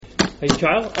Thank you,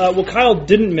 Kyle. What Kyle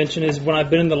didn't mention is when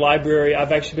I've been in the library,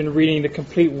 I've actually been reading the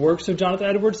complete works of Jonathan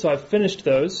Edwards, so I've finished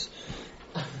those.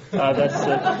 That's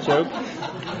a joke.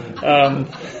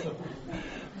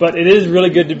 But it is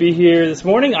really good to be here this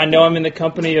morning. I know I'm in the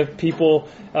company of people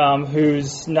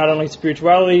whose not only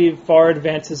spirituality far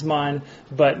advances mine,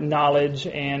 but knowledge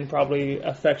and probably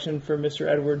affection for Mr.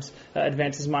 Edwards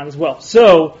advances mine as well.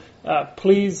 So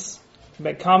please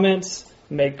make comments,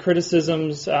 make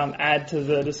criticisms, add to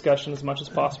the discussion as much as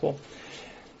possible.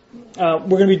 We're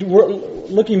going to be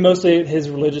looking mostly at his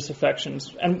religious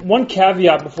affections. And one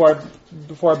caveat before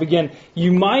I begin,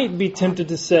 you might be tempted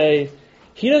to say,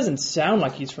 he doesn't sound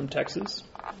like he's from Texas.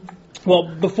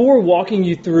 Well, before walking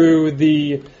you through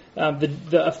the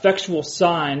effectual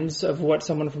signs of what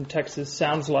someone from Texas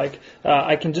sounds like,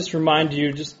 I can just remind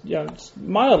you, just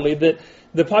mildly, that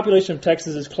the population of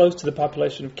Texas is close to the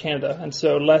population of Canada. And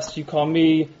so, lest you call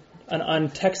me an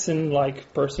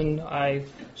un-Texan-like person, I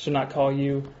should not call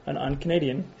you an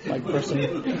un-Canadian-like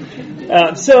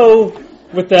person. So,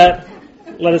 with that,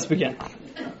 let us begin.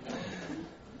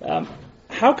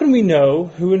 How can we know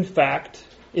who, in fact,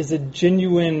 is a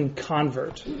genuine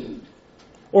convert?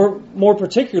 Or, more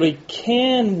particularly,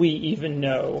 can we even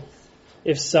know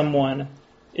if someone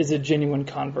is a genuine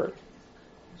convert?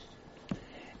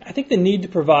 I think the need to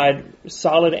provide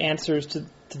solid answers to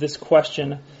this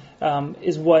question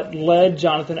is what led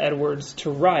Jonathan Edwards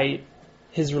to write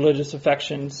his religious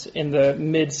affections in the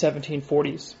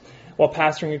mid-1740s while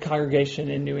pastoring a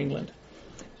congregation in New England.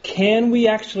 Can we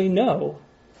actually know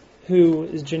who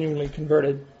is genuinely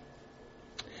converted?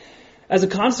 As a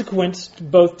consequence,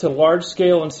 both to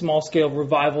large-scale and small-scale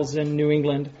revivals in New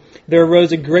England, there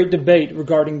arose a great debate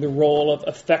regarding the role of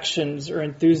affections or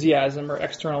enthusiasm or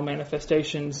external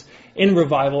manifestations in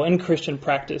revival, in Christian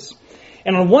practice.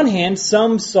 And on one hand,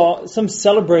 some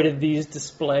celebrated these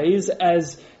displays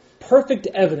as perfect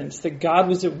evidence that God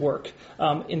was at work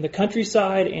in the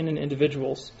countryside and in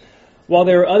individuals, while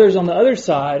there are others on the other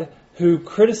side who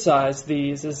criticized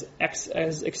these as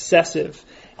excessive,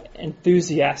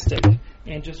 enthusiastic,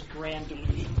 and just grand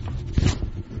delusion.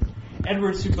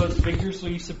 Edwards, who both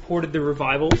vigorously supported the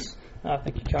revivals,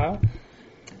 thank you, Kyle,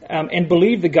 and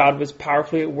believed that God was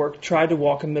powerfully at work, tried to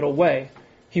walk a middle way.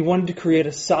 He wanted to create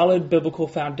a solid biblical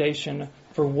foundation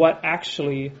for what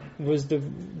actually was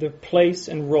the place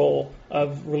and role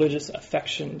of religious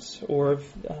affections or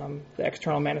of the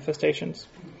external manifestations.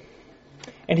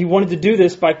 And he wanted to do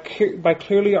this by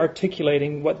clearly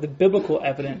articulating what the biblical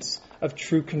evidence of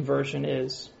true conversion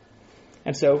is.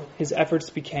 And so his efforts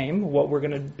became what we're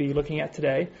going to be looking at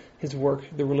today, his work,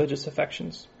 The Religious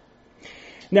Affections.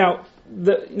 Now,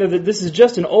 this is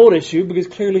just an old issue because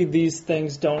clearly these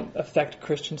things don't affect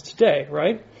Christians today,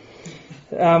 right?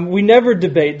 We never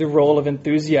debate the role of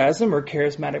enthusiasm or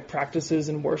charismatic practices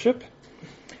in worship.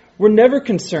 We're never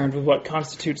concerned with what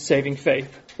constitutes saving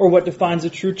faith or what defines a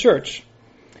true church.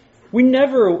 We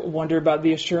never wonder about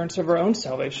the assurance of our own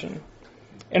salvation.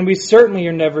 And we certainly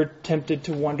are never tempted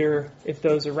to wonder if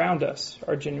those around us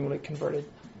are genuinely converted.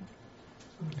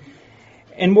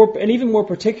 And even more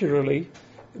particularly,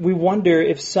 we wonder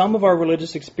if some of our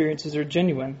religious experiences are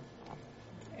genuine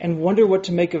and wonder what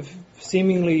to make of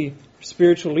seemingly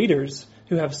spiritual leaders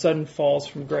who have sudden falls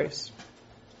from grace.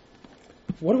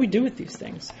 What do we do with these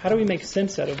things? How do we make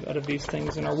sense out of these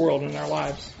things in our world and in our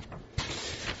lives?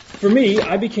 For me,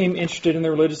 I became interested in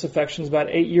the religious affections about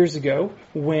 8 years ago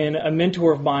when a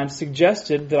mentor of mine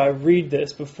suggested that I read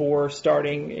this before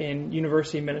starting in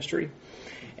university ministry.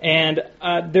 And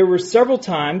there were several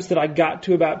times that I got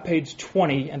to about page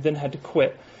 20 and then had to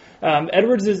quit.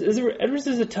 Edwards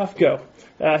is a tough go.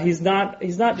 He's not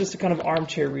just a kind of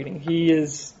armchair reading.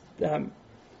 He's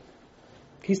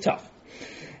tough.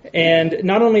 And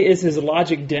not only is his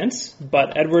logic dense,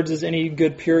 but Edwards, as any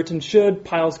good Puritan should,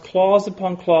 piles clause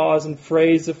upon clause and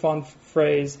phrase upon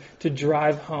phrase to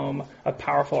drive home a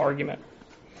powerful argument.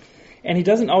 And he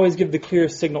doesn't always give the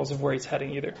clearest signals of where he's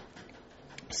heading either.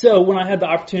 So when I had the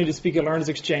opportunity to speak at Learners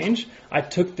Exchange, I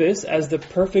took this as the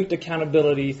perfect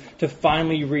accountability to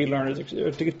finally read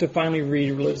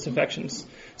Religious Affections.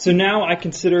 So now I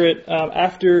consider it,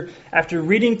 after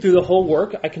reading through the whole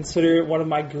work, I consider it one of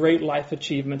my great life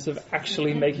achievements of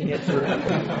actually making it through.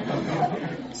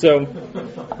 So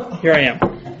here I am.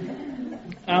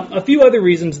 A few other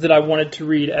reasons that I wanted to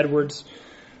read Edwards.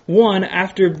 One,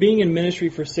 after being in ministry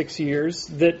for 6 years,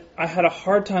 that I had a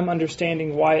hard time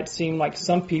understanding why it seemed like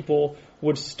some people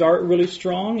would start really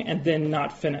strong and then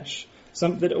not finish.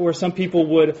 Some people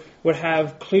would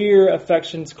have clear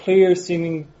affections, clear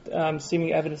seeming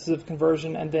evidences of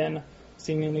conversion, and then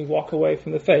seemingly walk away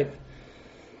from the faith.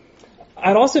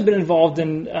 I'd also been involved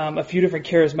in a few different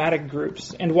charismatic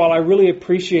groups, and while I really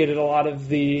appreciated a lot of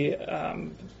the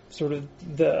sort of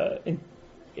the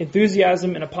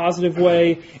enthusiasm in a positive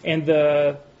way and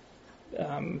the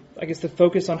the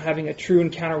focus on having a true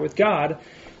encounter with God,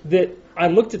 that I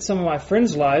looked at some of my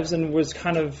friends' lives and was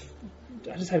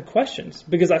I just had questions,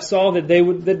 because I saw that they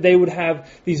would have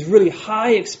these really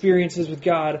high experiences with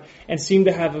God and seem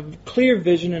to have a clear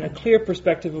vision and a clear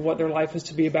perspective of what their life is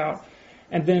to be about.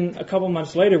 And then a couple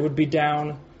months later would be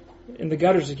down in the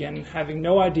gutters again, having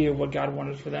no idea what God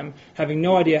wanted for them, having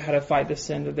no idea how to fight the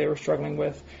sin that they were struggling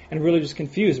with, and really just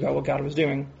confused about what God was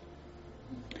doing.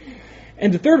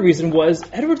 And the third reason was,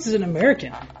 Edwards is an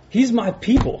American. He's my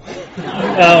people.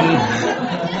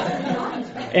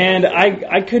 And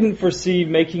I couldn't foresee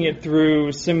making it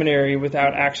through seminary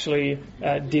without actually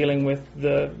dealing with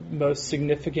the most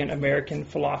significant American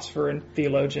philosopher and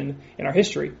theologian in our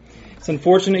history. It's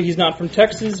unfortunate he's not from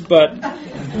Texas, but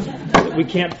we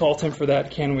can't fault him for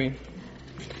that, can we?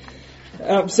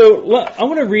 So I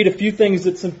want to read a few things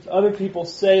that some other people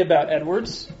say about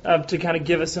Edwards to kind of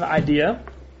give us an idea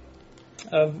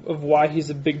of why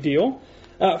he's a big deal.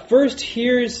 First,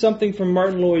 here's something from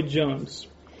Martin Lloyd-Jones.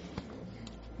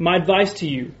 My advice to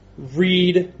you,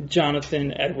 read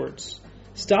Jonathan Edwards.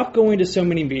 Stop going to so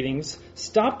many meetings.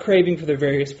 Stop craving for the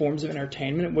various forms of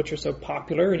entertainment which are so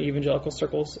popular in evangelical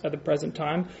circles at the present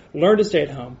time. Learn to stay at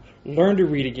home. Learn to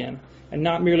read again, and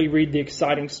not merely read the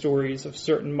exciting stories of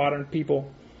certain modern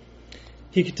people.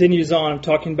 He continues on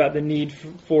talking about the need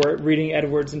for reading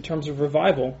Edwards in terms of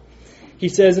revival. He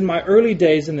says, in my early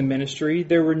days in the ministry,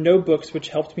 there were no books which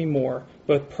helped me more,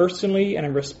 both personally and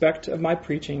in respect of my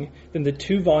preaching, than the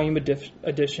 2-volume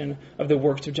edition of the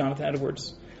works of Jonathan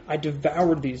Edwards. I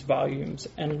devoured these volumes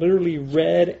and literally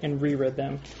read and reread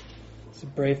them. It's a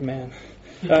brave man.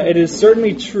 It is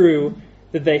certainly true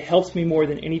that they helped me more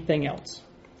than anything else.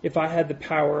 If I had the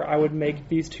power, I would make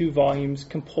these 2 volumes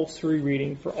compulsory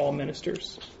reading for all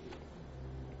ministers.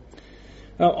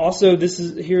 Also, this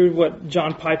is here what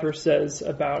John Piper says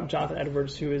about Jonathan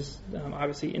Edwards, who has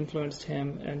obviously influenced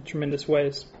him in tremendous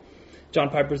ways.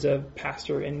 John Piper is a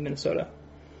pastor in Minnesota.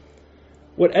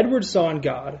 What Edwards saw in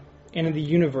God and in the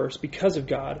universe because of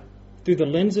God, through the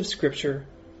lens of Scripture,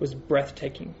 was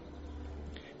breathtaking.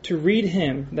 To read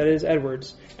him, that is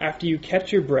Edwards, after you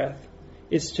catch your breath,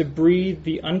 is to breathe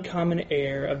the uncommon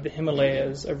air of the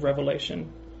Himalayas of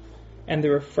Revelation. And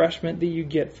the refreshment that you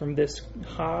get from this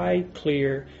high,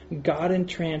 clear,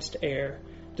 God-entranced air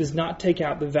does not take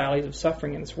out the valleys of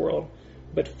suffering in this world,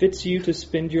 but fits you to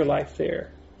spend your life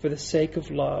there for the sake of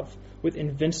love with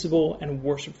invincible and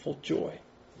worshipful joy.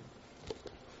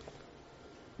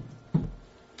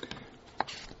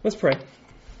 Let's pray.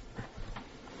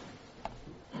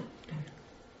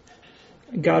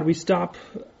 God, we stop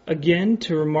again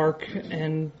to remark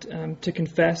and to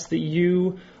confess that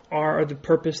you are the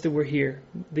purpose that we're here,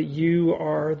 that you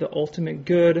are the ultimate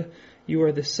good, you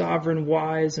are the sovereign,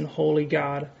 wise, and holy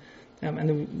God,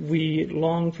 and we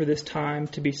long for this time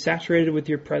to be saturated with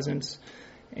your presence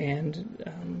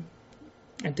and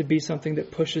to be something that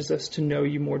pushes us to know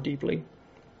you more deeply.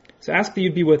 So ask that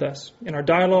you'd be with us in our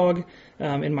dialogue,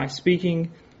 in my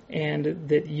speaking, and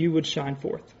that you would shine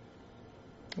forth.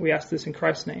 We ask this in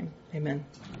Christ's name. Amen.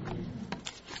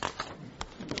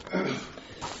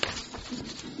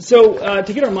 So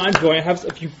to get our minds going, I have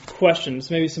a few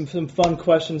questions, maybe some fun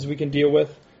questions we can deal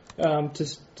with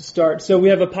to start. So we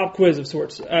have a pop quiz of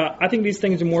sorts. I think these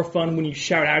things are more fun when you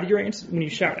shout out your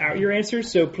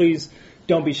answers. So please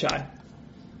don't be shy.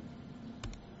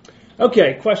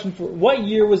 Okay, question 4. What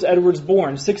year was Edwards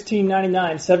born? 1699,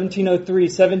 1703,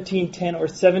 1710, or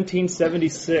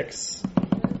 1776?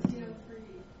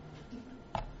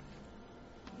 1703.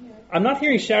 I'm not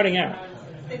hearing shouting out.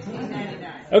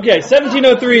 1699. Okay,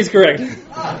 1703 is correct.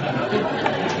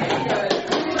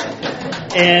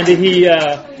 And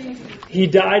he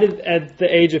died at the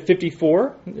age of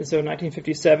 54, so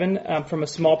 1957, from a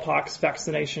smallpox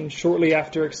vaccination shortly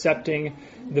after accepting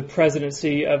the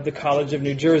presidency of the College of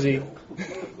New Jersey,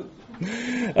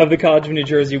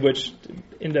 which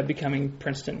ended up becoming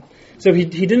Princeton. So he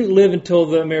didn't live until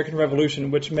the American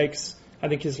Revolution, which makes, I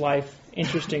think, his life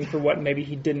interesting for what maybe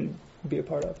he didn't be a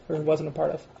part of, or wasn't a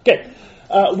part of. Okay,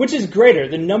 which is greater,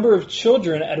 the number of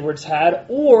children Edwards had,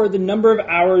 or the number of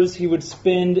hours he would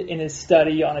spend in his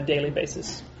study on a daily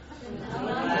basis?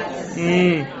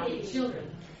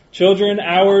 Children,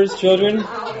 hours, children?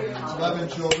 11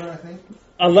 children, I think.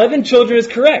 11 children is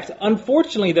correct.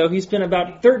 Unfortunately, though, he spent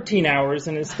about 13 hours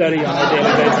in his study on a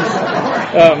daily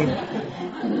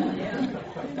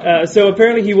basis. So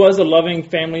apparently he was a loving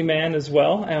family man as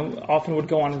well, and often would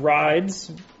go on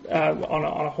rides on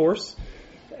a horse.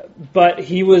 But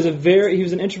he was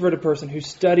an introverted person who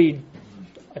studied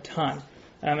a ton.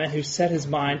 And who set his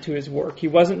mind to his work. He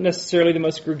wasn't necessarily the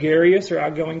most gregarious or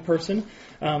outgoing person,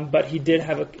 but he did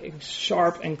have a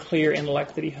sharp and clear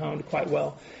intellect that he honed quite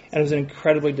well, and was an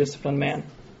incredibly disciplined man.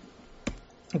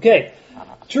 Okay,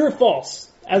 true or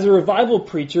false? As a revival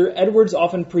preacher, Edwards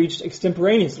often preached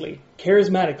extemporaneously,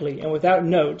 charismatically, and without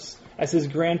notes, as his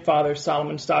grandfather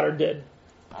Solomon Stoddard did.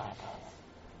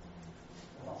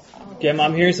 Okay,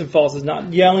 I'm hearing some falses,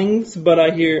 not yellings, but I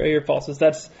hear falses.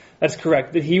 That's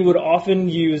correct. That he would often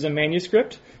use a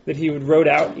manuscript that he would wrote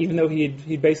out, even though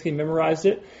he'd basically memorized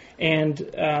it. And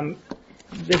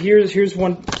here's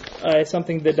one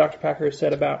something that Dr. Packer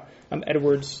said about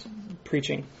Edwards'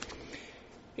 preaching.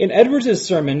 In Edwards'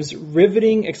 sermons,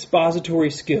 riveting expository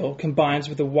skill combines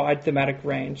with a wide thematic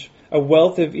range, a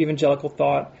wealth of evangelical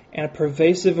thought, and a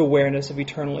pervasive awareness of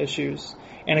eternal issues,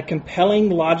 and a compelling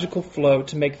logical flow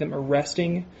to make them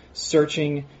arresting,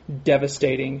 searching,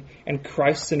 devastating, and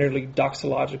Christ-centeredly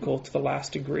doxological to the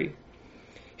last degree.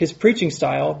 His preaching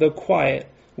style, though quiet,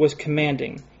 was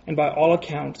commanding, and by all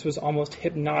accounts was almost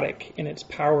hypnotic in its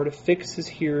power to fix his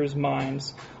hearers'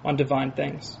 minds on divine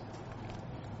things.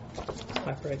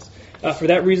 High praise. For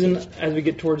that reason, as we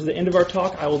get towards the end of our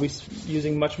talk, I will be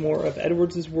using much more of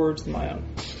Edwards' words than my own.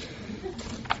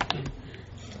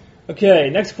 Okay,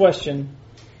 next question.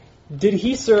 Did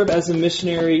he serve as a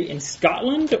missionary in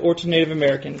Scotland or to Native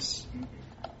Americans?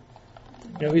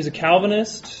 He's a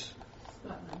Calvinist.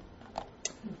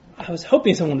 I was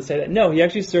hoping someone would say that. No, he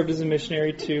actually served as a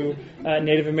missionary to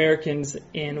Native Americans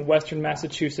in western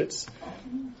Massachusetts.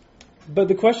 But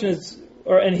the question is,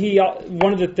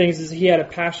 one of the things is he had a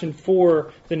passion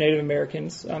for the Native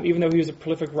Americans, even though he was a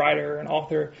prolific writer and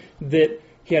author, that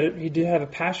he did have a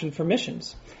passion for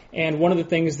missions. And one of the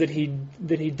things that he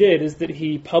did is that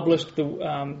he published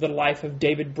the life of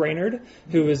David Brainerd,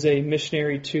 who was a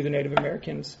missionary to the Native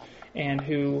Americans and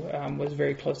who was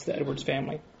very close to the Edwards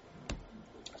family.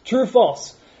 True or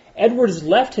false? Edwards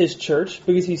left his church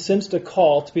because he sensed a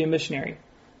call to be a missionary.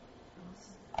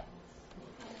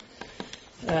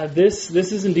 This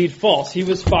is indeed false. He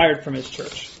was fired from his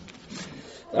church.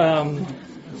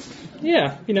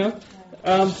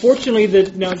 Fortunately,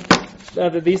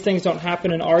 that these things don't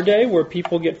happen in our day, where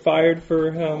people get fired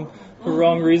for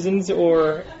wrong reasons,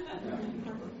 and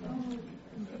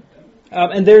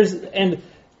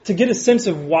to get a sense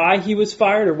of why he was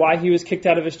fired or why he was kicked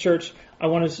out of his church, I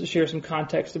want to share some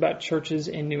context about churches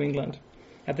in New England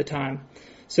at the time.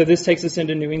 So this takes us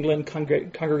into New England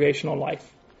congregational life.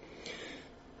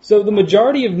 So the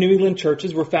majority of New England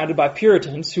churches were founded by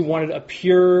Puritans who wanted a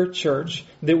pure church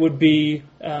that would be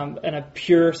in a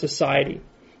pure society.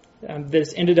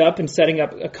 This ended up in setting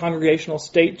up a congregational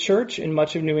state church in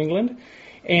much of New England,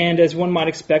 and as one might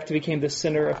expect, it became the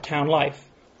center of town life.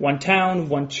 One town,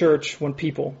 one church, one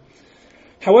people.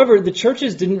 However, the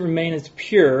churches didn't remain as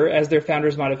pure as their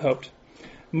founders might have hoped.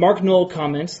 Mark Knoll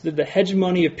comments that the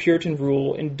hegemony of Puritan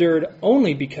rule endured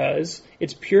only because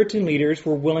its Puritan leaders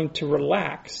were willing to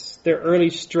relax their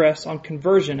early stress on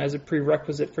conversion as a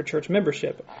prerequisite for church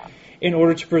membership in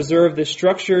order to preserve the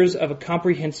structures of a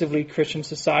comprehensively Christian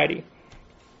society.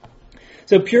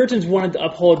 So Puritans wanted to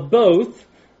uphold both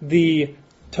the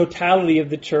totality of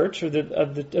the church or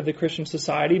of the Christian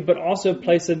society, but also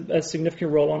place a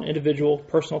significant role on individual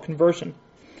personal conversion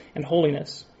and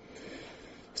holiness.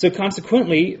 So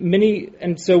consequently,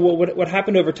 what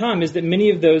happened over time is that many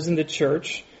of those in the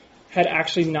church had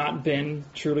actually not been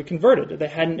truly converted. They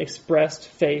hadn't expressed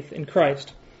faith in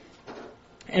Christ.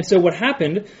 And so what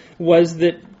happened was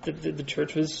that the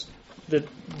church was, that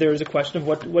there was a question of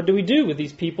what do we do with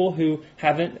these people who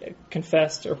haven't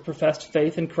confessed or professed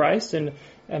faith in Christ and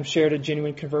shared a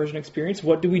genuine conversion experience?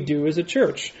 What do we do as a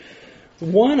church?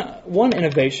 One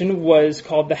innovation was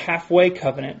called the Halfway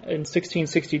Covenant in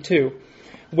 1662.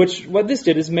 What this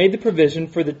did is made the provision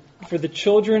for the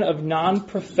children of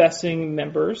non-professing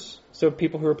members, so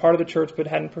people who were part of the church but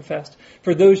hadn't professed,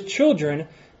 for those children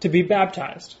to be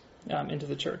baptized into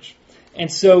the church. And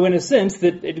so in a sense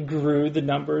that it grew the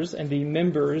numbers and the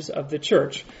members of the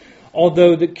church,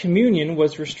 although the communion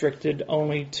was restricted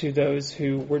only to those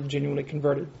who were genuinely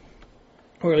converted,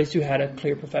 or at least who had a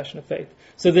clear profession of faith.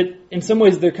 So that in some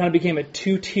ways there kind of became a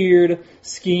two-tiered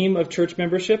scheme of church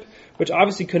membership, which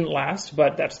obviously couldn't last,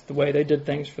 but that's the way they did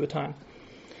things for the time.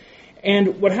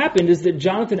 And what happened is that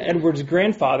Jonathan Edwards'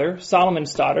 grandfather, Solomon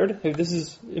Stoddard, who, this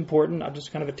is important, not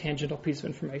just kind of a tangential piece of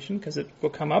information because it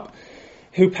will come up,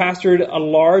 who pastored a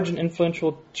large and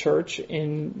influential church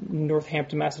in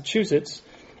Northampton, Massachusetts,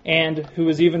 and who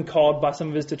was even called by some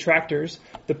of his detractors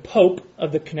the Pope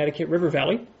of the Connecticut River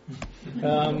Valley.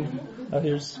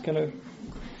 Here's kind of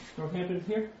Northampton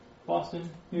here, Boston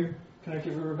here,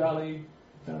 Connecticut River Valley,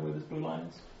 kind of where this blue line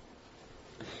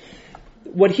is.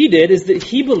 What he did is that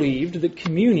he believed that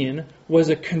communion was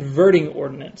a converting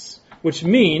ordinance, which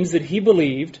means that he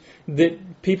believed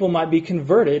that people might be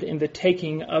converted in the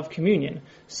taking of communion,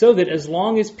 so that as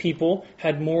long as people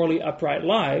had morally upright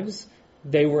lives,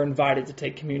 they were invited to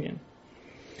take communion.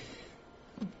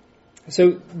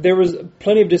 So there was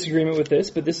plenty of disagreement with this,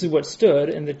 but this is what stood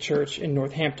in the church in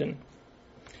Northampton.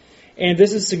 And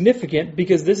this is significant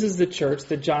because this is the church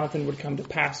that Jonathan would come to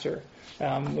pastor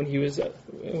when he was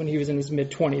in his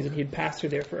mid-20s, and he'd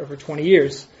pastored there for over 20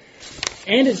 years.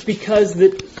 And it's because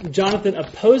that Jonathan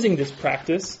opposing this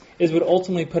practice is what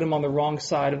ultimately put him on the wrong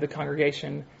side of the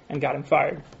congregation and got him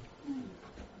fired.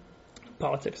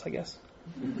 Politics, I guess.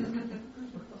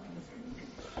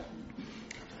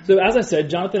 So as I said,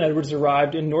 Jonathan Edwards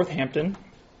arrived in Northampton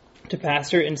to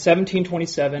pastor in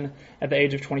 1727 at the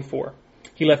age of 24.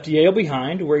 He left Yale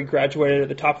behind, where he graduated at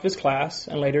the top of his class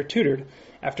and later tutored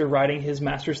after writing his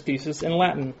master's thesis in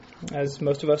Latin, as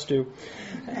most of us do.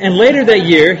 And later that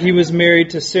year, he was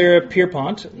married to Sarah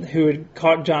Pierpont, who had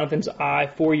caught Jonathan's eye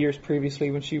 4 years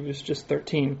previously when she was just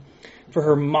 13, for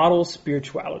her model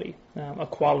spirituality, a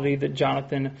quality that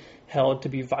Jonathan held to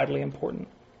be vitally important.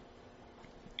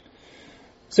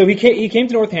 So he came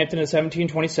to Northampton in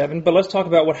 1727, but let's talk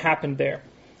about what happened there.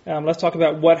 Let's talk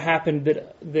about what happened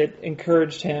that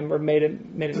encouraged him or made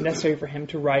it necessary for him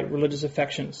to write Religious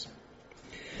Affections.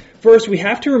 First, we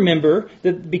have to remember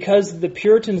that because the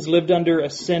Puritans lived under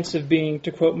a sense of being,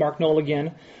 to quote Mark Knoll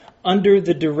again, under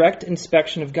the direct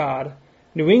inspection of God,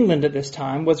 New England at this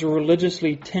time was a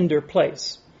religiously tender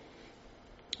place.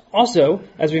 Also,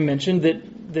 as we mentioned,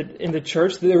 that in the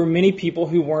church there were many people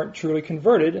who weren't truly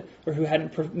converted or who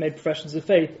hadn't made professions of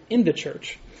faith in the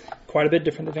church. Quite a bit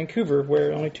different than Vancouver,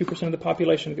 where only 2% of the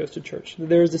population goes to church.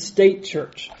 There is a state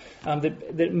church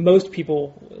that most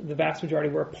people, the vast majority,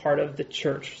 were a part of the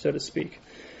church, so to speak.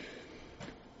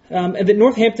 And that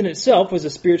Northampton itself was a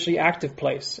spiritually active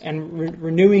place, and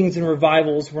renewings and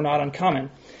revivals were not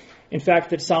uncommon. In fact,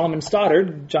 that Solomon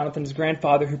Stoddard, Jonathan's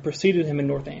grandfather who preceded him in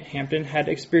Northampton, had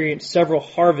experienced several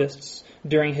harvests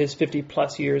during his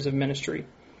 50-plus years of ministry.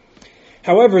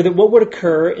 However, that what would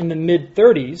occur in the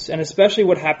mid-30s, and especially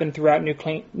what happened throughout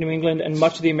New England and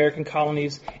much of the American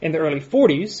colonies in the early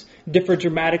 40s, differed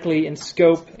dramatically in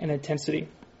scope and intensity.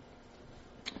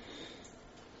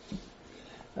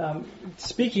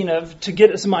 Speaking of, to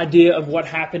get some idea of what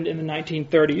happened in the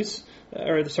 1930s,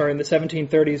 in the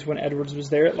 1730s when Edwards was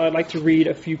there, I'd like to read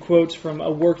a few quotes from a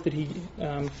work that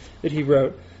he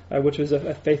wrote, which was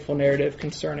a faithful narrative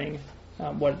concerning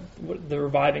what the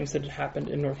revivings that had happened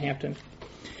in Northampton.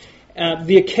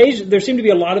 There seemed to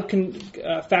be a lot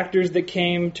of factors that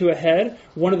came to a head.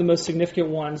 One of the most significant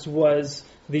ones was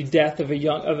the death of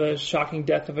a shocking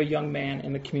death of a young man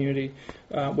in the community,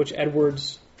 which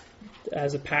Edwards,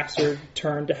 as a pastor,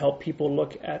 turned to help people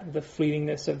look at the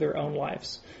fleetingness of their own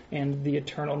lives and the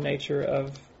eternal nature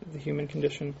of the human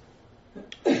condition.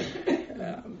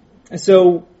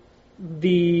 So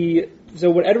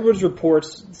what Edwards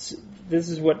reports, this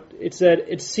is what it said: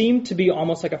 it seemed to be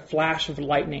almost like a flash of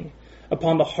lightning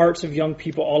upon the hearts of young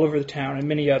people all over the town and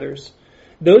many others.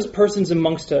 Those persons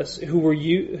amongst us who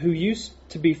used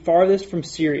to be farthest from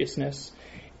seriousness,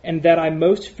 and that I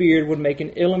most feared would make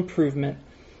an ill improvement,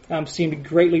 seemed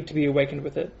greatly to be awakened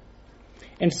with it.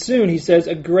 And soon, he says,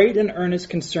 a great and earnest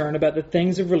concern about the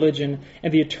things of religion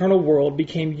and the eternal world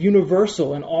became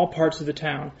universal in all parts of the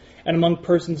town, and among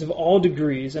persons of all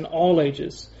degrees and all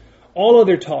ages. All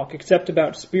other talk, except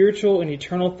about spiritual and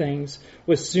eternal things,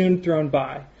 was soon thrown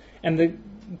by, and the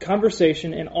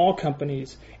conversation in all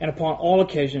companies and upon all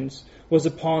occasions was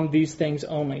upon these things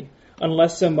only,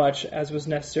 unless so much as was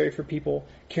necessary for people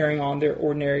carrying on their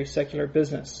ordinary secular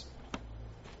business.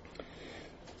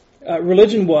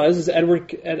 Religion was,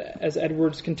 as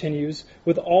Edwards continues,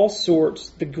 with all sorts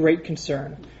the great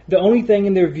concern. The only thing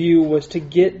in their view was to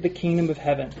get the kingdom of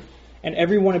heaven, and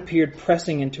everyone appeared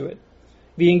pressing into it.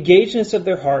 The engagedness of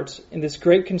their hearts in this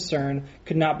great concern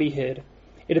could not be hid.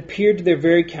 It appeared to their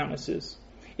very countenances.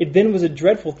 It then was a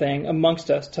dreadful thing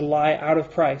amongst us to lie out of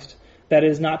Christ, that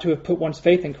is, not to have put one's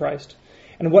faith in Christ.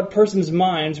 And what persons'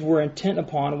 minds were intent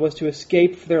upon was to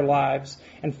escape for their lives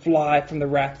and fly from the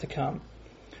wrath to come.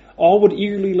 All would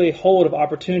eagerly lay hold of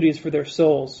opportunities for their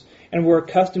souls, and were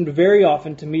accustomed very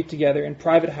often to meet together in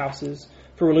private houses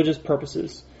for religious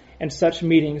purposes, and such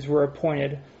meetings when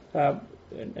appointed,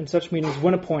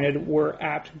 were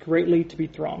apt greatly to be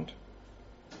thronged.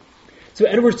 So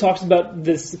Edwards talks about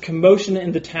this commotion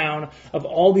in the town of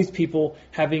all these people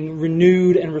having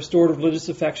renewed and restored religious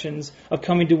affections, of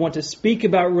coming to want to speak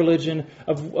about religion,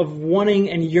 of wanting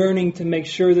and yearning to make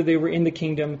sure that they were in the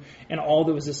kingdom, and all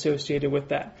that was associated with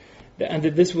that. And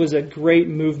that this was a great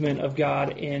movement of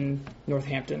God in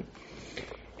Northampton.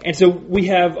 And so we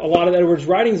have a lot of Edwards'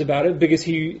 writings about it because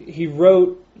he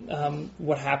wrote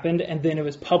what happened, and then it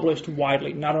was published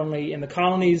widely, not only in the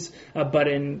colonies, but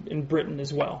in Britain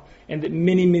as well. And that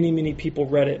many, many, many people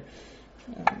read it.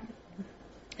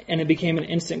 And it became an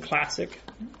instant classic.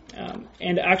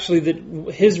 And actually,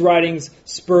 that his writings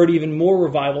spurred even more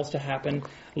revivals to happen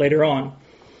later on.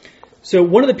 So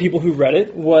one of the people who read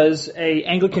it was an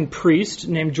Anglican priest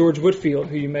named George Whitefield,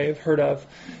 who you may have heard of,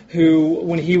 who,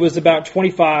 when he was about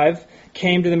 25,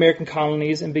 came to the American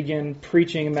colonies and began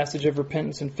preaching a message of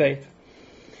repentance and faith.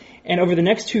 And over the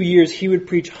next 2 years, he would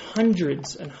preach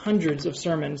hundreds and hundreds of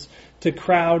sermons to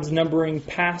crowds numbering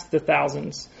past the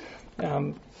thousands,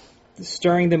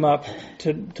 stirring them up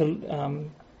to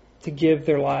give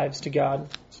their lives to God.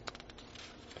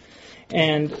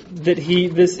 And that he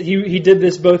did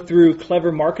this both through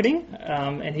clever marketing,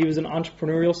 and he was an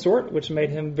entrepreneurial sort, which made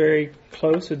him very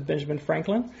close with Benjamin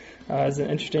Franklin, as an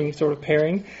interesting sort of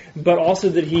pairing. But also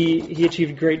that he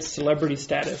achieved great celebrity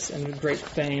status and great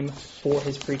fame for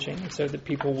his preaching, so that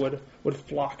people would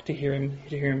flock to hear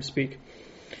him speak.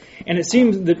 And it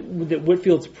seems that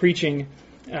Whitefield's preaching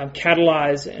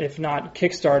catalyzed, if not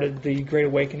kickstarted, the Great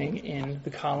Awakening in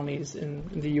the colonies in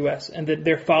the U.S., and that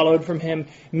there followed from him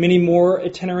many more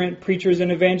itinerant preachers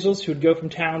and evangelists who would go from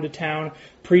town to town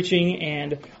preaching,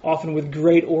 and often with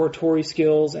great oratory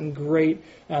skills and great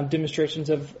demonstrations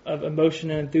of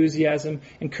emotion and enthusiasm,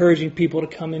 encouraging people to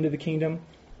come into the kingdom.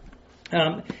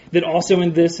 That also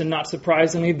in this, and not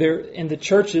surprisingly, in the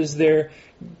churches, the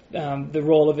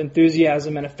role of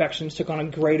enthusiasm and affections took on a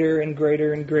greater and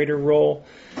greater and greater role.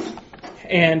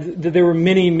 And that there were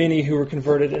many, many who were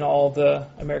converted in all the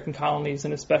American colonies,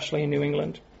 and especially in New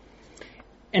England.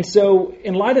 And so,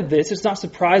 in light of this, it's not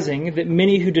surprising that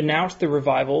many who denounced the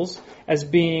revivals as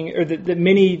being, or that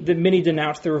many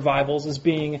denounced the revivals as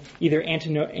being either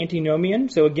antinomian,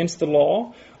 so against the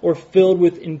law, or filled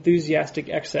with enthusiastic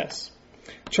excess.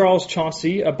 Charles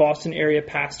Chauncey, a Boston area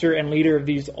pastor and leader of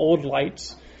these old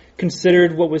lights,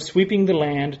 considered what was sweeping the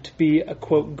land to be a,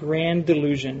 quote, grand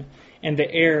delusion and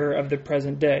the error of the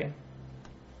present day.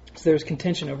 So there's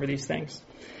contention over these things.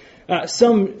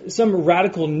 Some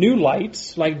radical new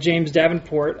lights, like James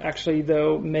Davenport, actually,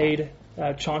 though, made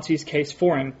Chauncey's case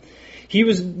for him.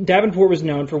 Davenport was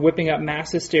known for whipping up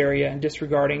mass hysteria and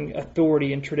disregarding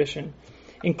authority and tradition,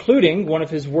 including one of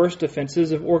his worst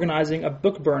offenses of organizing a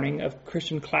book burning of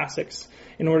Christian classics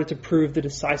in order to prove the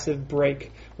decisive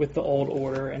break with the old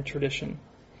order and tradition.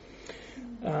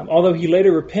 Although he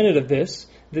later repented of this,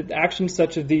 the actions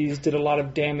such as these did a lot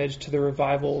of damage to the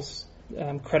revival's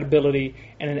credibility,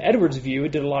 and in Edwards' view,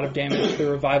 it did a lot of damage to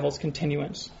the revival's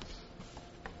continuance.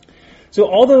 So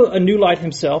although a new light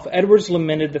himself, Edwards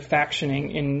lamented the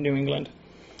factioning in New England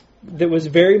that was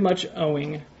very much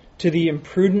owing to the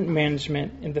imprudent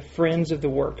management in the friends of the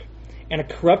work, and a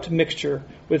corrupt mixture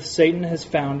which Satan has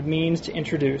found means to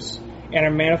introduce, and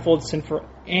our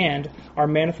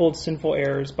manifold sinful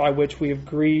errors by which we have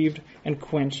grieved and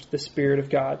quenched the Spirit of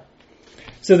God.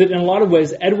 So that in a lot of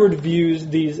ways, Edward views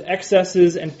these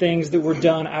excesses and things that were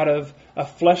done out of a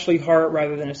fleshly heart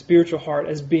rather than a spiritual heart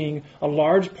as being a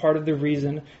large part of the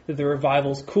reason that the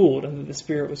revivals cooled and that the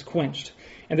Spirit was quenched.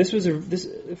 And this was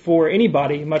for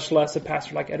anybody, much less a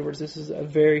pastor like Edwards, this is a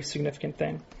very significant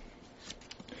thing.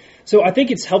 So I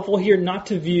think it's helpful here not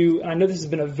to view, and I know this has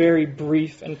been a very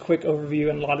brief and quick overview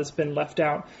and a lot has been left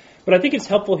out, but I think it's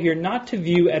helpful here not to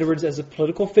view Edwards as a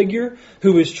political figure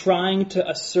who was trying to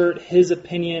assert his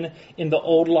opinion in the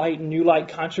old light, new light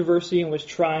controversy and was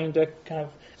trying to kind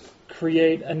of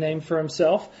create a name for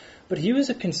himself. But he was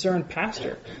a concerned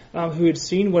pastor who had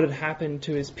seen what had happened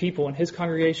to his people and his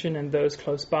congregation and those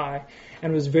close by,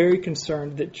 and was very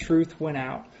concerned that truth went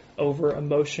out over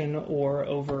emotion or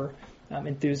over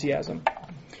enthusiasm,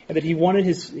 and that he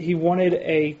wanted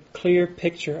a clear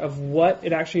picture of what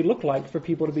it actually looked like for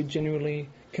people to be genuinely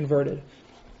converted.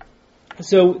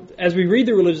 So as we read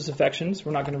the religious affections,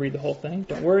 we're not going to read the whole thing,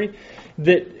 don't worry,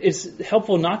 that it's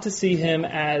helpful not to see him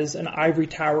as an ivory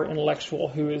tower intellectual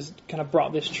who has kind of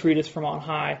brought this treatise from on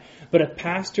high, but a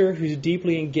pastor who's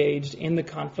deeply engaged in the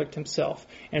conflict himself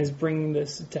and is bringing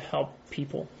this to help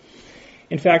people.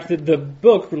 In fact, the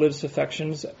book, Religious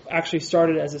Affections, actually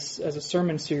started as a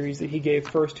sermon series that he gave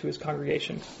first to his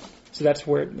congregation. So that's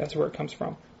where it comes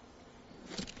from.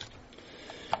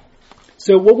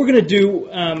 So what we're going to do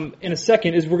in a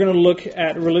second is we're going to look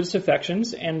at religious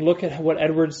affections and look at what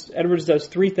Edwards does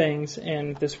three things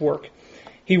in this work.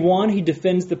 He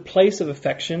defends the place of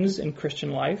affections in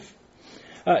Christian life.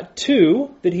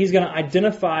 Two, that he's going to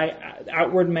identify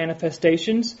outward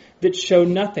manifestations that show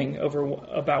nothing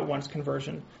about one's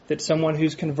conversion. That someone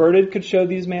who's converted could show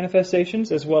these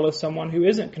manifestations, as well as someone who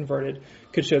isn't converted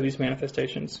could show these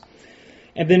manifestations.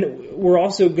 And then we're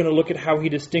also going to look at how he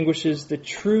distinguishes the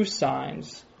true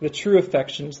signs, the true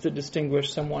affections that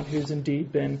distinguish someone who's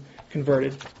indeed been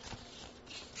converted.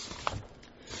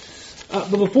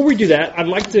 But before we do that, I'd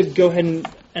like to go ahead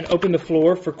and open the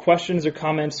floor for questions or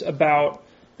comments about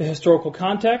the historical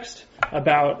context,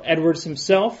 about Edwards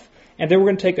himself, and then we're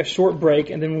going to take a short break,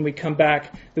 and then when we come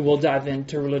back, then we'll dive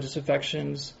into religious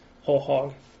affections whole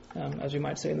hog, as we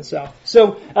might say in the South.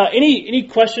 So any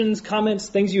questions, comments,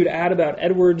 things you would add about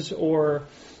Edwards or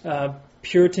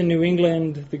Puritan New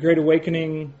England, the Great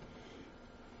Awakening?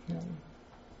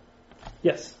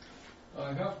 Yes?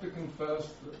 I have to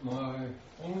confess that my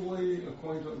only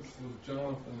acquaintance with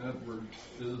Jonathan Edwards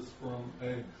is from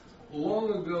a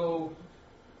long ago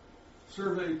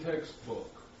survey textbook,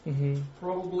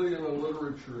 probably in a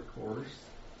literature course,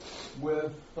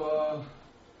 with a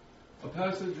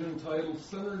passage entitled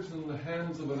 "Sinners in the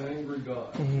Hands of an Angry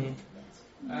God."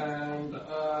 And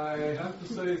I have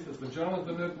to say that the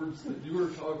Jonathan Edwards that you were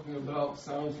talking about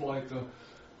sounds like a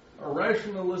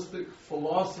rationalistic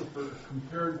philosopher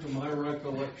compared to my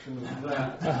recollection of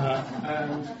that,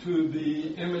 and to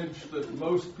the image that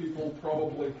most people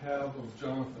probably have of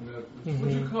Jonathan Edwards.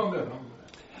 Would you comment on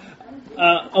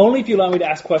that? Only if you allow me to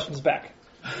ask questions back.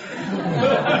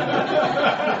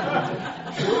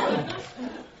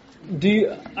 Do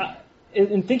you,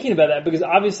 in thinking about that, because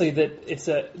obviously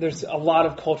that there's a lot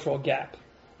of cultural gap.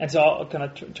 And so I'll kind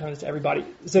of turn this to everybody.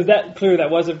 So that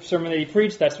was a sermon that he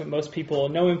preached. That's what most people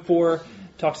know him for.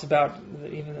 Talks about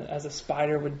even as a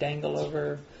spider would dangle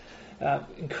over.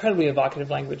 Incredibly evocative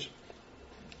language.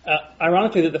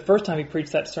 Ironically, that the first time he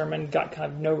preached that sermon got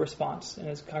kind of no response in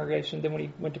his congregation. Then when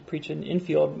he went to preach in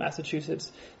Enfield,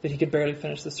 Massachusetts, that he could barely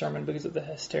finish the sermon because of the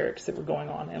hysterics that were going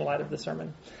on in light of the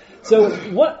sermon. So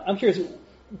I'm curious,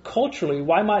 culturally,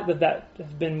 why might that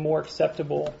have been more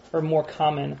acceptable or more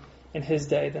common in his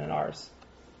day than in ours?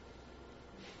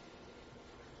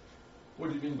 What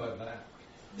do you mean by that?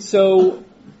 So,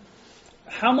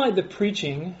 how might the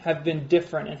preaching have been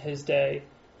different in his day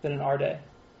than in our day?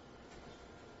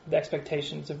 The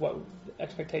expectations and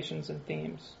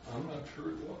themes. I'm not sure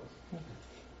it was.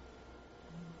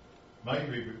 Might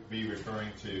you be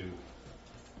referring to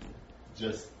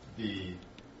just the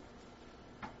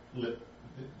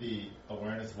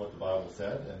awareness of what the Bible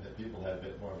said, and that people had a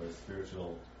bit more of a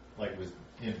spiritual, like it was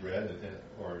inbred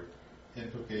or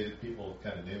inculcated, people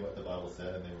kind of knew what the Bible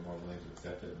said and they were more willing to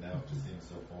accept it, and now it just seems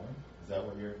so foreign? Is that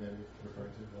what you're maybe referring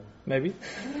to? Maybe.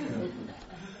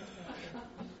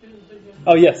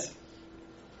 Oh, yes.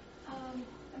 I'm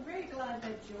very glad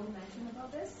that Joe mentioned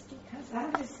about this, because I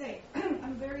have to say,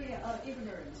 I'm very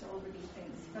ignorant over these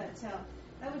things, but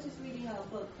I was just reading a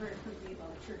book very quickly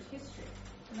about church history,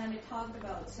 and then it talked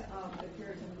about the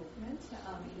Puritan movement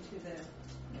into the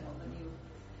new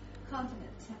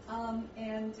continent,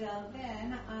 and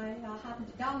then I happened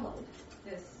to download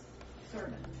this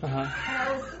sermon, and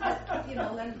I was,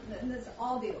 and this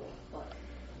audio book,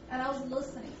 and I was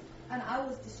listening, and I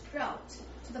was distraught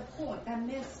to the point I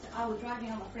was driving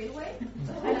on the freeway,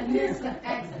 and I missed an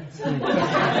exit. So I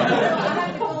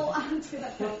had to go onto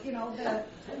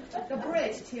the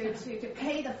bridge to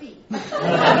pay the fee. I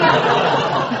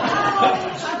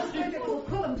was going to go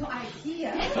put them to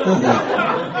IKEA. And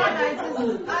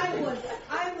I was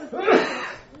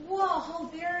whoa, how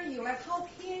dare you? Like, how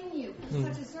can you put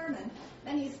such a sermon?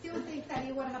 And you still think that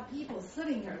you would have people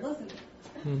sitting there listening.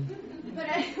 But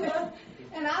anyway,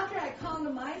 and after I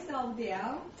calmed myself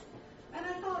down, and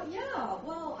I thought,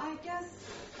 I guess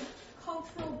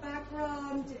cultural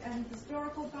background and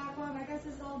historical background, I guess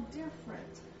it's all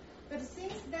different. But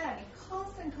since then, it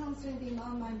constantly been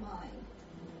on my mind,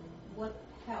 what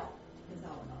hell is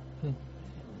all about.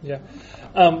 Yeah.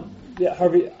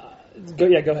 Harvey, go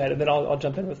ahead, and then I'll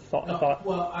jump in with a thought.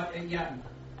 Well,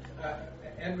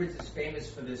 Edwards is famous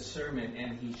for this sermon,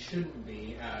 and he shouldn't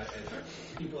be. As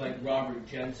people like Robert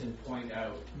Jensen point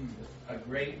out, a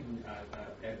great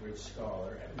Edwards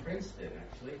scholar at Princeton,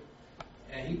 actually,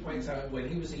 and he points out when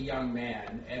he was a young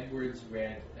man, Edwards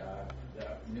read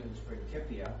the Newton's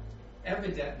Principia,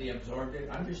 evidently absorbed it,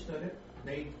 understood it,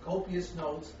 made copious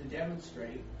notes to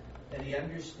demonstrate that he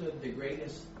understood the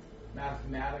greatest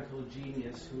mathematical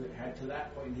genius who had to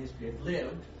that point in history had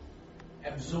lived,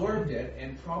 absorbed it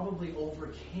and probably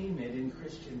overcame it in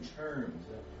Christian terms.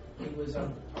 He was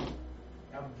a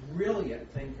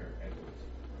brilliant thinker,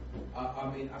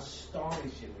 Edwards.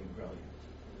 Astonishingly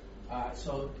brilliant.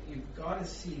 So you've got to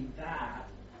see that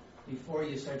before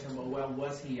you start talking about, well,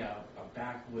 was he a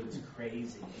backwoods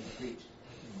crazy? He preached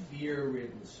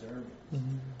fear-ridden sermons.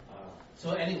 Mm-hmm.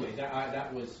 So anyway,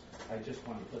 that was, I just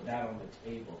wanted to put that on the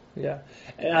table. Yeah,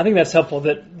 and I think that's helpful.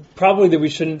 That we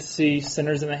shouldn't see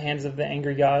sinners in the hands of the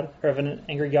angry God, or of an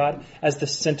angry God, as the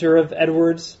center of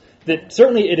Edwards. That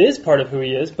certainly it is part of who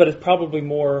he is, but it's probably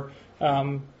more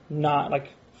not like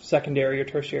secondary or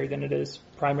tertiary than it is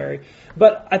primary.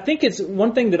 But I think it's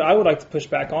one thing that I would like to push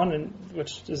back on, and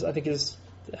which is I think is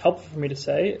helpful for me to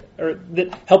say, or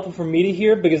that helpful for me to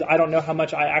hear, because I don't know how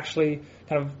much I actually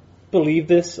kind of believe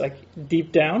this like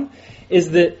deep down,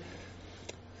 is that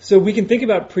so we can think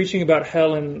about preaching about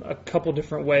hell in a couple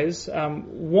different ways.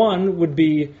 One would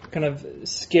be kind of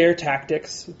scare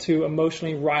tactics to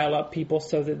emotionally rile up people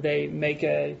so that they make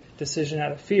a decision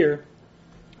out of fear.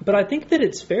 But I think that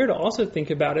it's fair to also think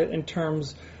about it in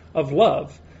terms of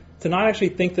love, to not actually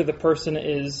think that the person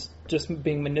is just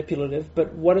being manipulative,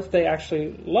 but what if they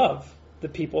actually love the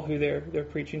people who they're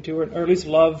preaching to, or at least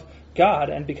love God,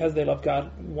 and because they love God,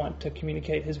 want to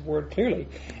communicate His word clearly.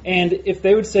 And if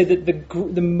they would say that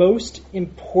the most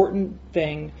important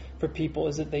thing for people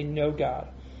is that they know God,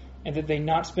 and that they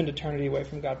not spend eternity away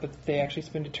from God, but that they actually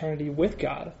spend eternity with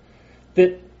God,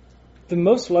 that the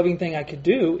most loving thing I could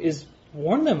do is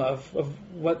warn them of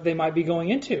what they might be going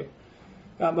into,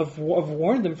 of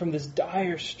warn them from this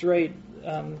dire strait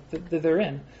that they're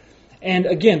in. And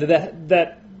again,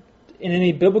 that in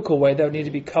any biblical way, that would need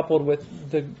to be coupled with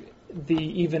the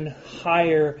even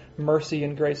higher mercy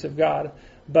and grace of God.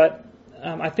 But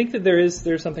I think that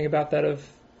there's something about that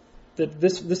that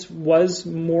this was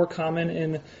more common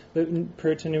in the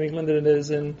Puritan New England than it is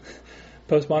in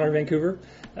postmodern Vancouver.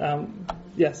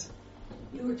 Yes.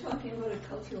 You were talking about a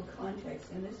cultural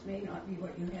context, and this may not be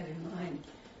what you had in mind,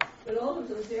 but all of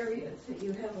those areas that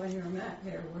you have on your map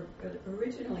there were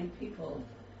originally peopled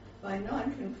by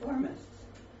nonconformists.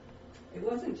 It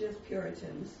wasn't just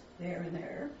Puritans there and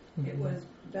there. Mm-hmm. It was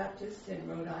Baptists in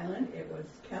Rhode Island. It was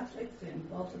Catholics in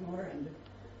Baltimore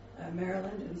and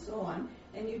Maryland and so on.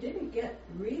 And you didn't get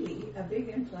really a big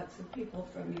influx of people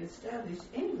from the established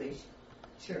English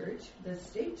church, the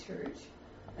state church,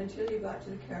 until you got to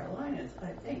the Carolinas,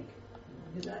 I think.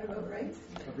 Is that about right?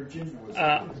 Virginia was.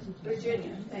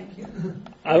 Virginia, thank you.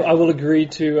 I will agree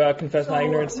to confess my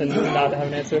ignorance and not have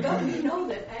an answer. But we know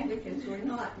that Anglicans were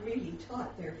not really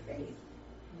taught their faith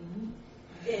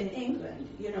in England.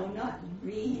 Not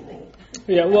really.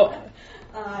 Yeah, well.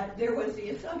 There was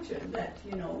the assumption that,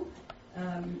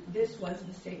 this was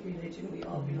the state religion. We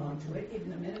all belonged to it.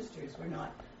 Even the ministers were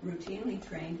not routinely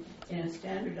trained in a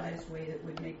standardized way that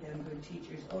would make them good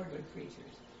teachers or good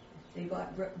preachers. They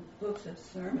got books of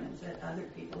sermons that other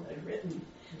people had written,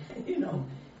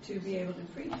 to be able to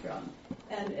preach from.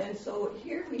 And so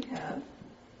here we have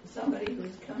somebody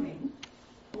who's coming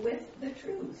with the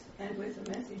truth and with a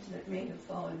message that may have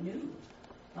fallen new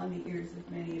on the ears of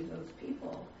many of those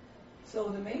people. So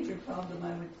the major problem,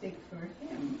 I would think, for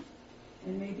him,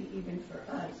 and maybe even for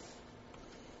us,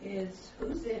 is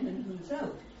who's in and who's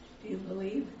out. Do you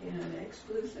believe in an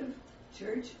exclusive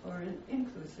church or an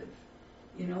inclusive?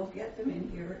 Get them in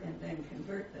here and then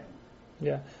convert them.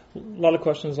 Yeah, a lot of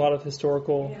questions, a lot of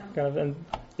historical kind of, and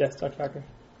yes, Dr. Packer.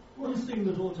 One thing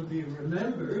that ought to be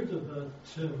remembered about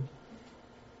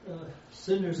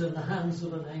sinners in the hands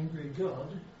of an angry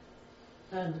God,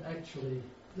 and actually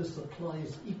this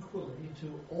applies equally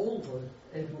to all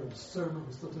the Edwards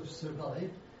sermons that have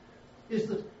survived, is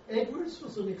that Edwards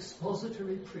was an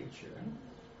expository preacher.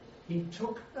 He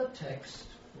took a text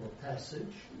or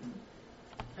passage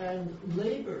and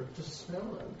labored to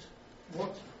spell out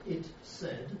what it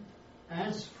said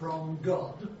as from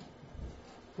God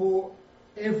for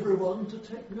everyone to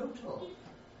take note of.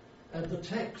 And the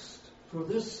text for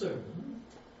this sermon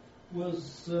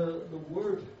was the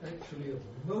word actually of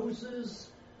Moses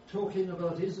talking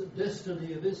about his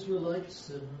destiny of Israelites,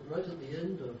 and right at the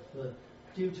end of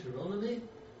Deuteronomy,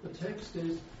 the text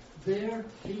is, "Their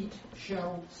feet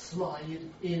shall slide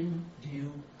in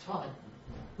due time."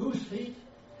 Whose feet?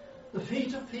 The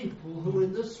feet of people who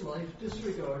in this life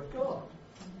disregard God.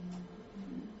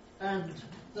 And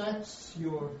that's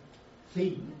your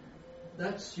theme.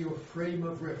 That's your frame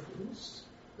of reference.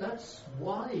 That's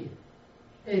why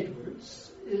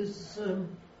Edwards is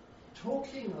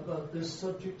talking about this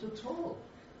subject at all.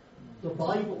 The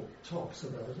Bible talks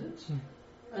about it,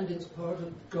 and it's part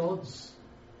of God's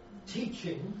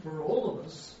teaching for all of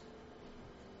us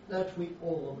that we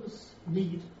all of us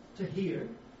need to hear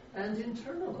and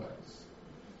internalize.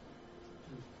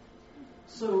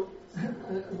 So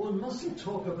one mustn't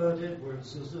talk about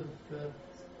Edwards as if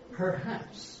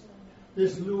perhaps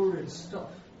this lurid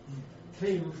stuff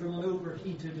came from an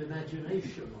overheated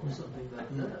imagination or something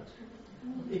like that.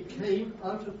 It came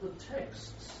out of the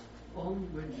texts out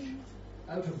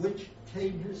of which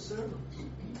came his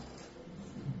sermons.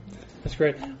 That's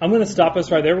great. I'm going to stop us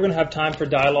right there. We're going to have time for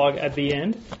dialogue at the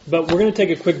end, but we're going to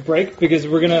take a quick break because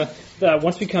we're going to,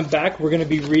 once we come back, I'm going to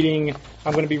be reading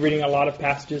a lot of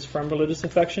passages from Religious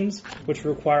Affections, which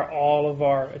require all of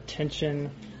our attention,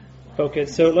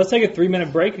 focus. So let's take a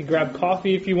 3-minute break and grab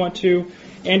coffee if you want to.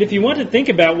 And if you want to think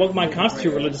about what might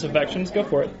constitute religious affections, go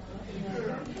for it.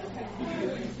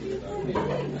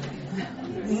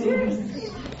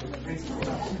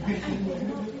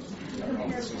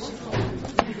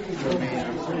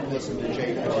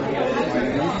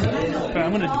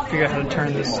 I'm going to figure out how to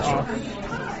turn this off.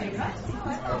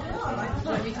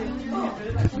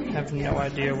 I have no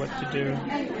idea what to do.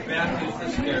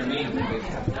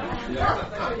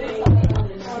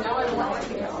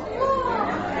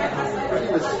 He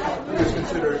was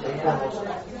considered the foremost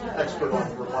expert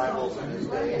on revivals in his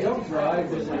day.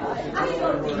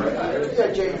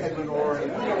 Yeah, J. Edwin Orr, he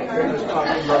was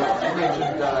talking about, he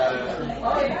mentioned,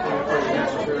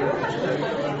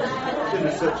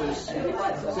 sinners such as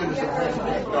sinners of Christ,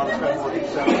 God has spent more than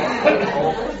 7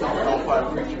 months all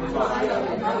 5 preaching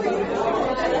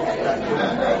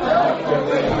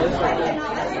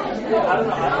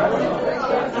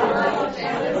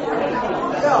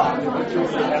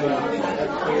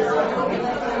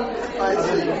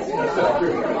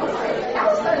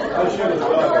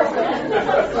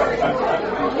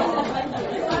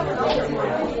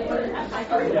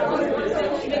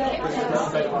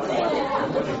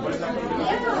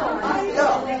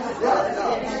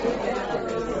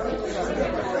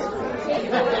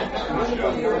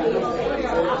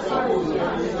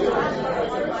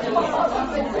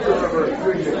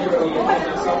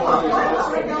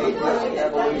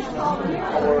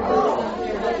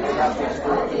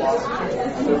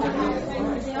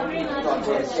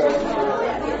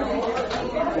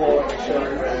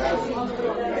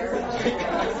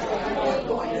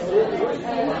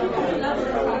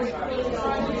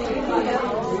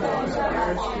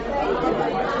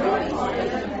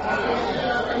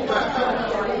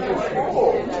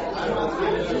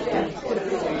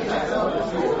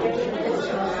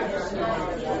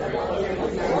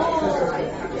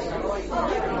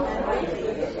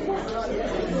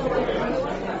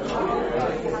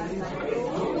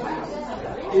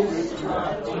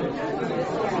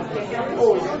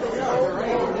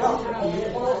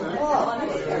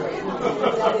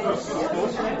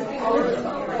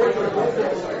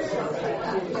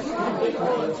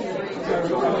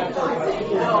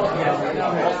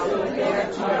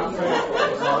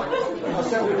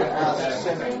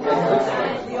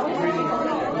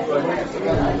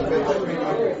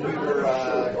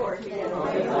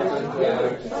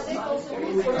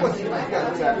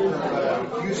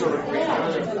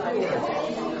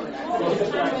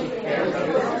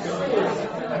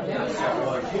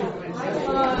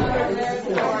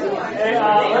Hey,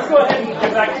 let's go ahead and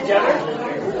get back together.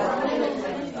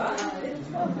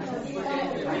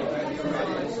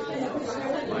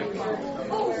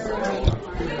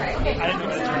 I didn't know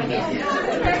how to turn it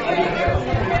down.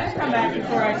 Come back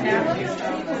before I tap you.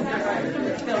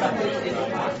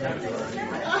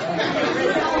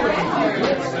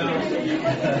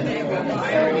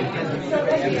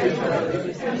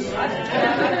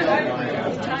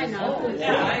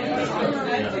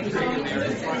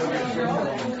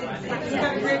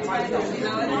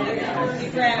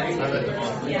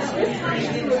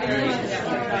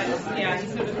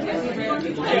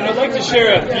 And I'd like to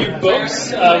share a few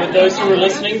books with those who are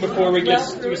listening before we get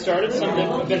started, some that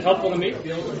have been helpful to me.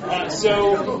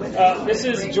 This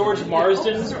is George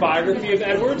Marsden's biography of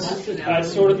Edwards.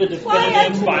 It's sort of the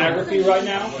definitive biography right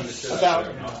now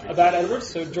about Edwards.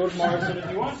 So George Marsden, if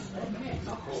you want.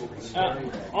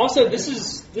 Also, this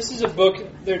is a book.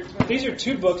 These are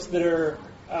 2 books that are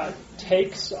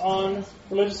takes on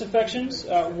religious affections.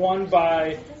 One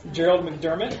by Gerald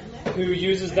McDermott, who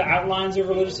uses the outlines of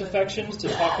religious affections to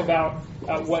talk about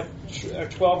what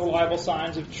 12 reliable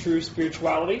signs of true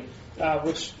spirituality,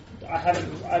 which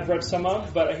I've read some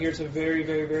of, but I hear it's a very,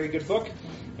 very, very good book.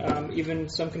 Even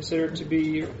some consider it to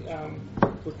be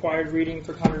required reading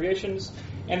for congregations.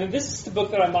 And then this is the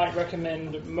book that I might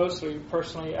recommend mostly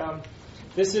personally.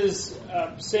 This is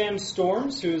Sam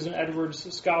Storms, who is an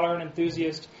Edwards scholar and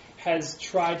enthusiast, has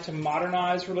tried to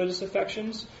modernize religious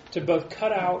affections to both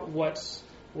cut out what's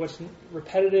what's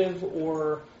repetitive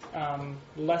or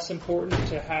less important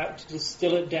to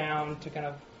distill it down to kind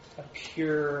of a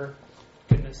pure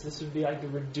goodness. This would be like the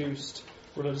reduced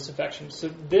religious affection. So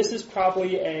this is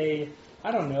probably a,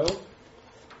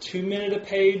 2-minute a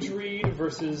page read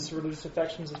versus religious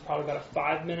affections is probably about a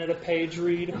 5-minute a page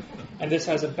read, and this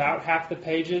has about half the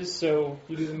pages. So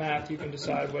you do the math, you can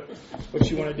decide what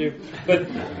you want to do. But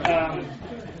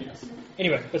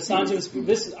anyway, but Signs of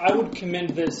this I would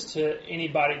commend this to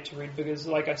anybody to read, because,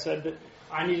 like I said, that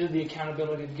I needed the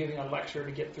accountability of giving a lecture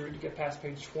to get past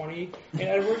page 20 in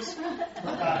Edwards, and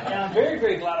I'm very,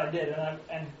 very glad I did.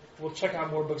 And we'll check out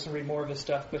more books and read more of his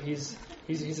stuff. But he's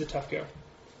a tough go.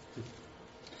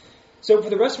 So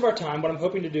for the rest of our time, what I'm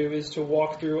hoping to do is to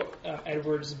walk through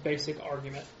Edwards' basic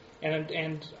argument.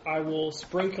 And I will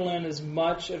sprinkle in as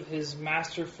much of his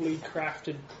masterfully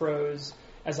crafted prose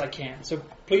as I can. So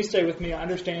please stay with me. I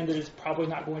understand that it's probably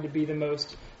not going to be the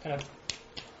most kind of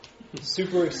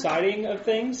super exciting of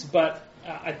things, but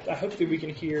I hope that we can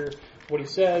hear what he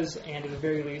says and at the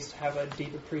very least have a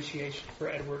deep appreciation for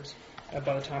Edwards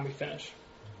by the time we finish.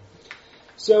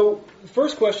 So the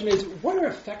first question is, what are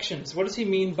affections? What does he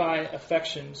mean by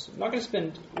affections? I'm not going to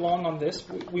spend long on this.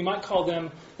 We might call them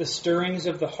the stirrings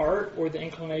of the heart or the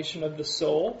inclination of the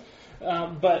soul.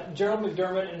 But Gerald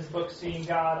McDermott in his book, Seeing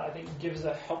God, I think gives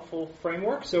a helpful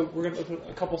framework. So we're going to look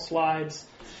at a couple slides.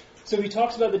 So he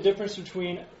talks about the difference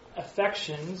between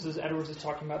affections, as Edwards is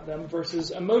talking about them,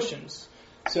 versus emotions.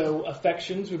 So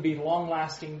affections would be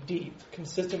long-lasting, deep,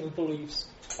 consistent with beliefs,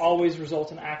 always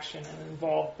result in action and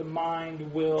involve the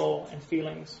mind, will, and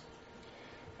feelings.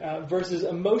 Versus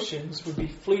emotions would be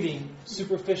fleeting,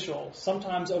 superficial,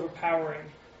 sometimes overpowering,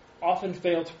 often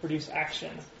fail to produce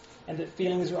action, and that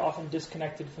feelings are often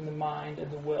disconnected from the mind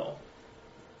and the will.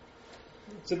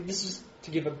 So this is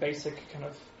to give a basic kind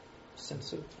of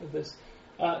sense of this.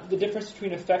 The difference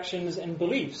between affections and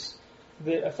beliefs.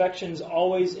 That affections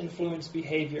always influence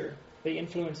behavior. They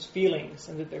influence feelings,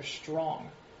 and that they're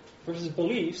strong. Versus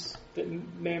beliefs that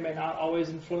may or may not always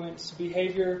influence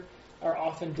behavior are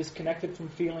often disconnected from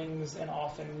feelings and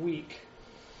often weak.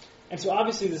 And so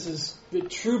obviously this is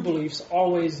that true beliefs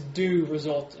always do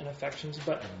result in affections,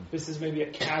 but this is maybe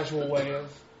a casual way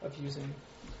of using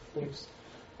beliefs.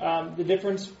 The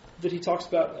difference that he talks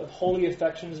about of holy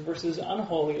affections versus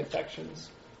unholy affections.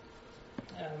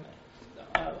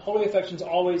 Holy affections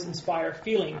always inspire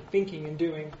feeling, thinking, and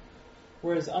doing,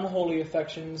 whereas unholy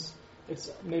affections,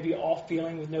 it's maybe all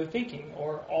feeling with no thinking,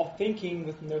 or all thinking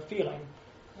with no feeling,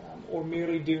 or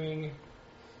mere doing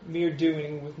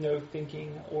with no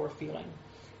thinking or feeling.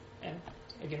 And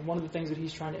again, one of the things that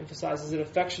he's trying to emphasize is that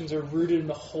affections are rooted in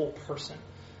the whole person.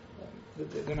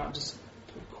 They're not just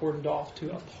cordoned off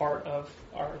to a part of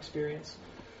our experience.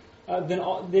 Then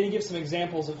he gives some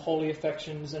examples of holy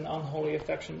affections and unholy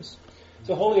affections.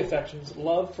 So holy affections,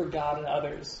 love for God and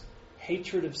others,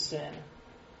 hatred of sin,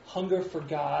 hunger for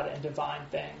God and divine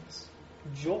things,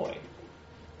 joy,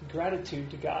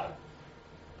 gratitude to God.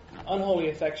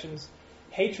 Unholy affections,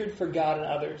 hatred for God and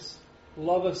others,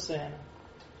 love of sin,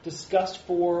 disgust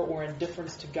for or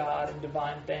indifference to God and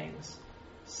divine things,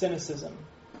 cynicism,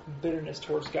 bitterness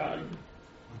towards God.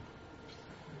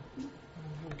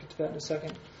 We'll get to that in a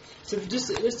second. So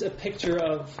just a picture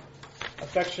of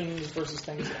affections versus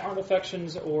things that aren't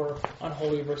affections, or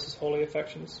unholy versus holy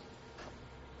affections.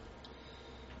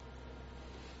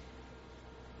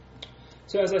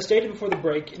 So as I stated before the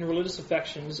break, in religious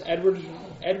affections,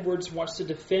 Edwards wants to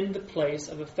defend the place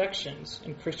of affections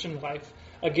in Christian life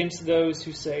against those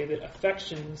who say that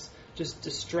affections just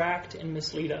distract and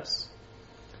mislead us.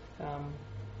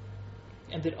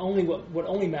 And that what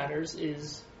only matters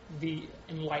is the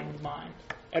enlightened mind.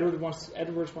 Edwards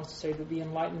wants to say that the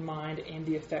enlightened mind and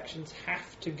the affections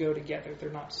have to go together. They're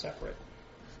not separate.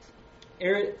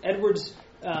 Edwards'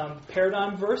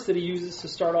 paradigm verse that he uses to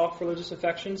start off religious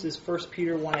affections is 1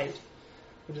 Peter 1:8,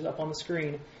 which is up on the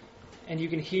screen. And you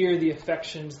can hear the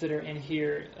affections that are in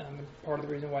here, part of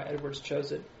the reason why Edwards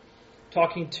chose it.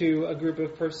 Talking to a group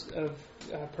of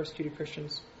persecuted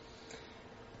Christians.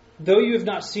 Though you have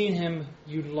not seen him,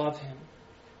 you love him.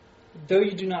 Though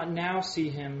you do not now see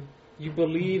him, you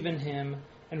believe in him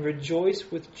and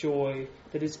rejoice with joy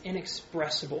that is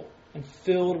inexpressible and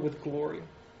filled with glory.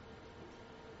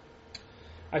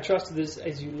 I trust this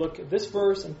as you look at this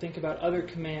verse and think about other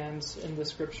commands in the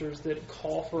scriptures that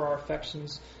call for our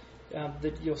affections,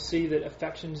 that you'll see that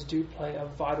affections do play a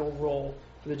vital role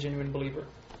for the genuine believer.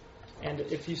 And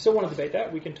if you still want to debate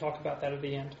that, we can talk about that at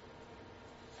the end.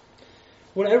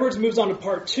 When Edwards moves on to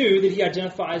part 2, that he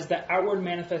identifies the outward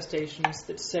manifestations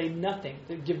that say nothing,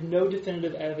 that give no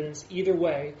definitive evidence either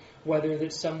way, whether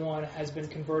that someone has been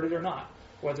converted or not.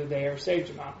 whether they are saved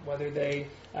or not, whether they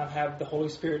have the Holy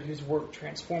Spirit who's worked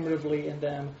transformatively in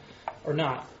them or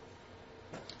not.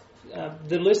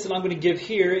 The list that I'm going to give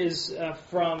here is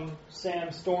from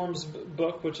Sam Storm's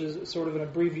book, which is sort of an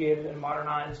abbreviated and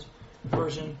modernized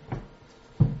version.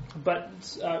 But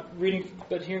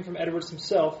hearing from Edwards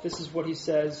himself, this is what he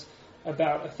says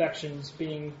about affections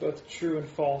being both true and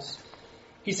false.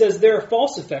 He says, there are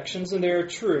false affections and there are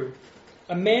true.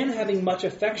 A man having much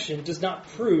affection does not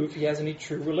prove he has any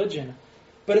true religion.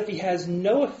 But if he has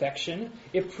no affection,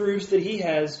 it proves that he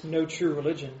has no true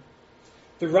religion.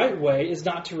 The right way is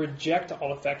not to reject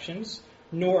all affections,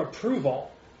 nor approve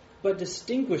all, but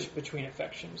distinguish between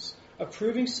affections,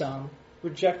 approving some,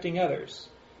 rejecting others,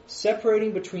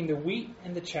 separating between the wheat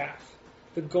and the chaff,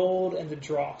 the gold and the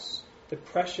dross, the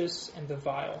precious and the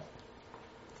vile.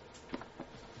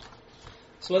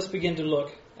 So let's begin to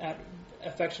look at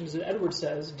affections that Edwards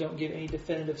says don't give any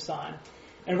definitive sign.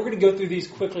 And we're going to go through these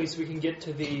quickly so we can get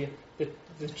to the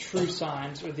true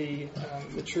signs or the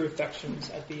true affections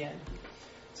at the end.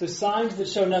 So signs that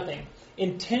show nothing.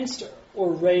 Intense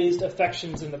or raised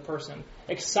affections in the person.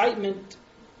 Excitement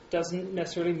doesn't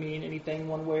necessarily mean anything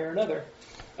one way or another.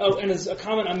 Oh, and as a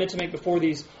comment I meant to make before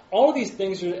these, all of these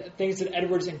things are things that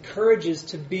Edwards encourages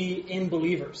to be in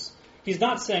believers. He's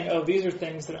not saying, oh, these are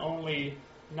things that only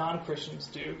non-Christians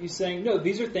do. He's saying, no,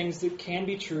 these are things that can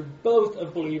be true both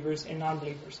of believers and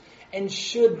non-believers, and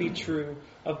should be true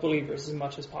of believers as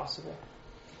much as possible.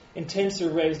 Intense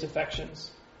or raised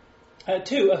affections.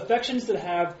 2, affections that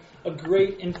have a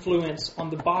great influence on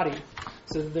the body.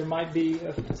 So there might be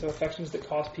affections that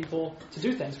cause people to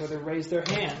do things, whether raise their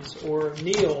hands or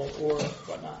kneel or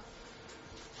whatnot.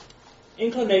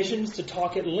 Inclinations to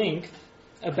talk at length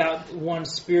about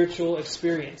one's spiritual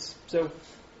experience. So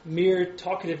mere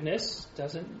talkativeness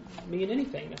doesn't mean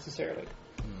anything necessarily.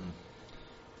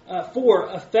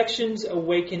 4, affections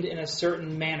awakened in a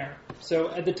certain manner.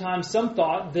 So at the time, some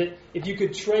thought that if you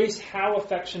could trace how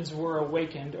affections were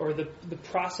awakened, or the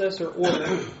process or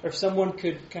order, or if someone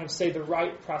could kind of say the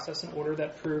right process and order,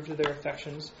 that proved that their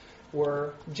affections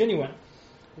were genuine.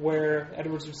 Where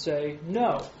Edwards would say,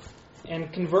 no.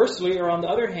 And conversely, or on the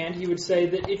other hand, he would say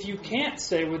that if you can't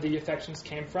say where the affections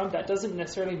came from, that doesn't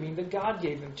necessarily mean that God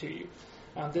gave them to you.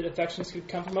 That affections could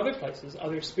come from other places,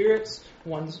 other spirits,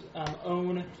 one's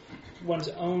own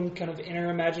kind of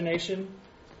inner imagination,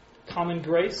 common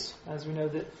grace, as we know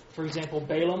that, for example,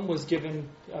 Balaam was given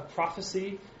a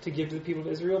prophecy to give to the people of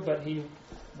Israel, but he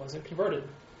wasn't converted.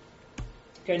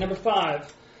 Okay, number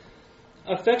 5,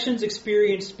 affections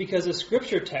experienced because a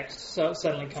scripture text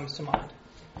suddenly comes to mind.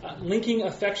 Linking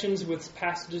affections with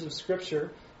passages of scripture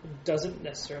doesn't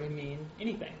necessarily mean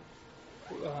anything.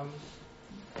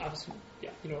 Obviously, yeah,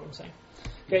 you know what I'm saying.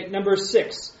 Okay, number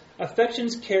 6,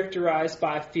 affections characterized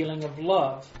by a feeling of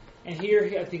love. And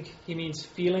here, I think he means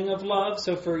feeling of love.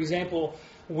 So, for example,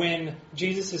 when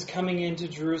Jesus is coming into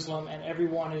Jerusalem and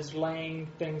everyone is laying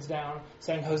things down,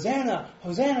 saying, Hosanna,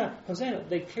 Hosanna, Hosanna,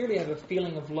 they clearly have a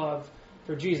feeling of love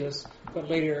for Jesus, but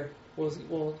later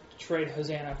we'll trade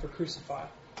Hosanna for crucify.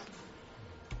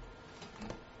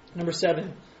 Number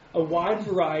 7, a wide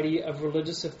variety of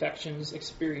religious affections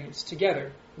experienced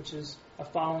together, which is a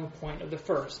following point of the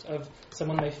first, of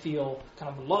someone may feel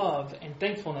kind of love and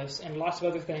thankfulness and lots of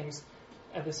other things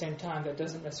at the same time. That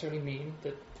doesn't necessarily mean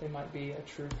that they might be a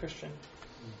true Christian.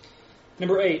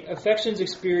 Number 8, affections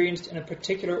experienced in a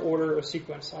particular order or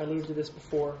sequence. I alluded to this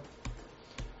before.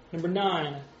 Number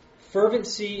 9,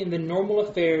 fervency in the normal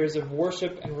affairs of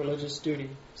worship and religious duty.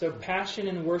 So passion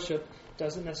in worship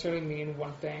doesn't necessarily mean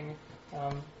one thing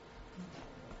on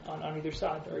either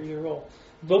side or either role.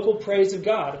 Vocal praise of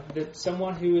God, that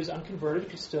someone who is unconverted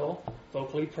could still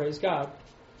vocally praise God,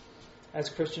 as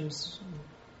Christians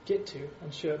get to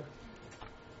and should.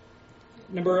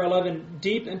 Number 11,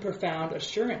 deep and profound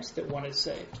assurance that one is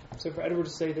saved. So for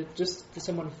Edwards to say that just that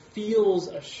someone feels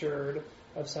assured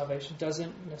of salvation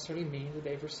doesn't necessarily mean that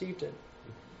they've received it.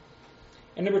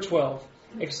 And number 12,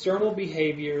 external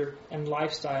behavior and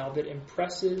lifestyle that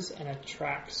impresses and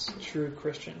attracts true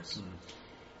Christians.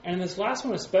 And in this last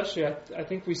one especially, I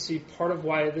think we see part of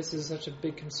why this is such a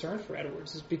big concern for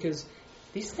Edwards is because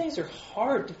these things are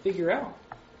hard to figure out.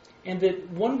 And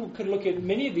that one could look at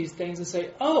many of these things and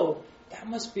say, oh, that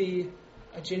must be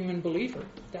a genuine believer.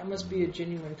 That must be a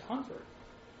genuine convert.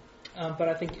 But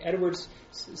I think Edwards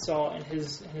saw in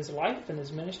his life and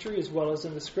his ministry, as well as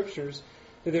in the scriptures,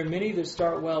 that there are many that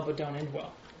start well but don't end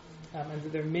well. And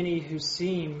that there are many who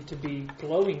seem to be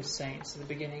glowing saints in the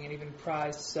beginning and even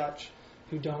prized such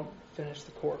who don't finish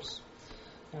the course.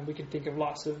 And we can think of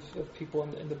lots of people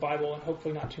in the Bible, and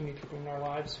hopefully not too many people in our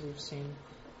lives who have seen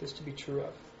this to be true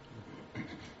of.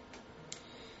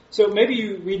 So maybe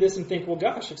you read this and think, well,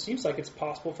 gosh, it seems like it's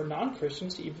possible for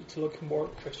non-Christians to look more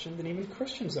Christian than even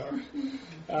Christians are.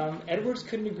 Edwards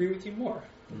couldn't agree with you more.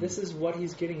 This is what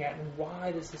he's getting at and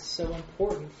why this is so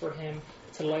important for him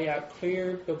to lay out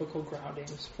clear biblical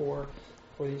groundings for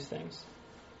these things.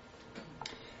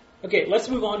 Okay, let's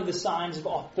move on to the signs of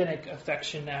authentic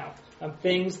affection now.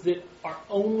 Things that are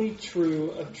only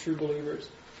true of true believers.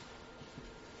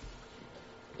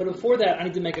 But before that, I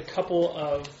need to make a couple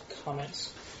of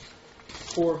comments.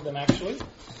 4 of them, actually.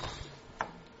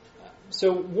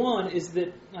 So one is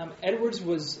that Edwards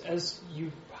was, as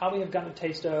you probably have gotten a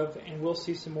taste of, and we'll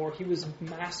see some more, he was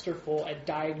masterful at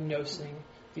diagnosing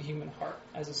the human heart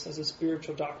as a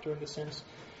spiritual doctor in the sense.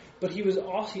 But he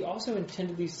also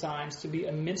intended these signs to be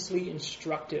immensely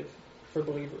instructive for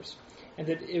believers, and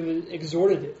that it was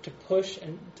exhortative to push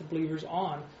and to believers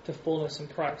on to fullness in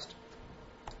Christ.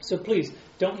 So please,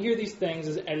 don't hear these things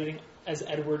as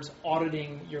Edwards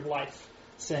auditing your life,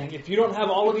 saying, if you don't have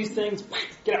all of these things,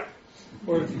 get out.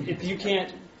 Or if you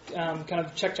can't kind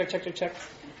of check.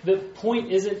 The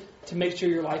point isn't to make sure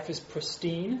your life is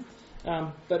pristine,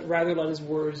 but rather let his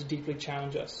words deeply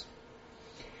challenge us.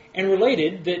 And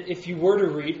related, that if you were to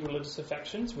read Religious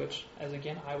Affections, which, as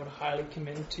again, I would highly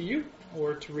commend to you,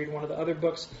 or to read one of the other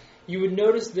books, you would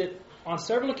notice that on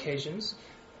several occasions,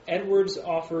 Edwards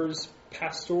offers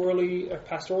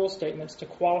pastoral statements to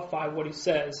qualify what he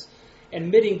says,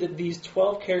 admitting that these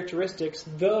 12 characteristics,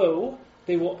 the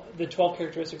 12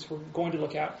 characteristics we're going to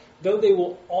look at, though they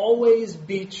will always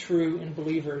be true in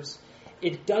believers,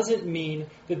 it doesn't mean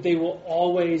that they will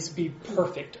always be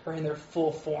perfect or in their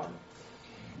full form.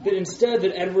 That instead,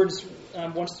 that Edwards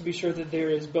wants to be sure that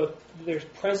there's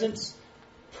presence,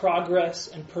 progress,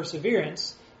 and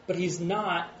perseverance, but he's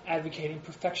not advocating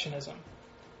perfectionism.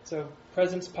 So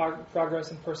presence, progress,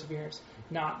 and perseverance,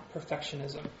 not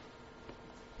perfectionism.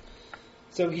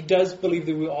 So he does believe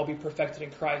that we will all be perfected in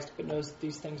Christ, but knows that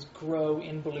these things grow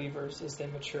in believers as they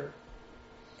mature.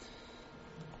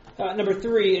 Number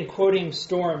 3, in quoting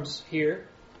Storms here,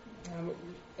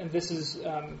 and this is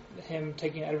him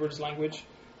taking Edwards' language,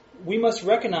 we must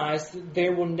recognize that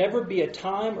there will never be a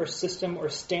time or system or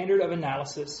standard of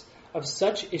analysis of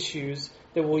such issues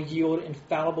that will yield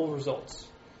infallible results.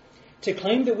 To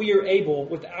claim that we are able,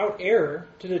 without error,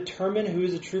 to determine who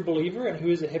is a true believer and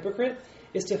who is a hypocrite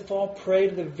is to fall prey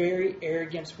to the very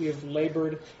arrogance we have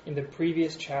labored in the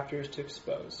previous chapters to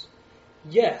expose.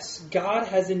 Yes, God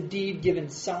has indeed given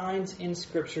signs in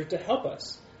Scripture to help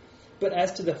us. But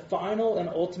as to the final and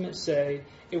ultimate say,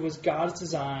 it was God's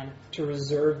design to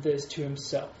reserve this to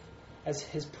himself as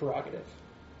his prerogative.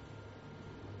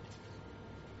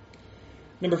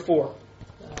 Number 4.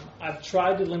 I've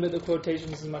tried to limit the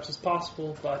quotations as much as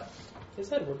possible, but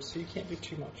it's Edwards, so you can't do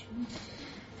too much.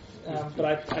 But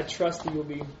I trust that you'll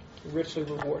be richly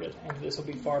rewarded, and this will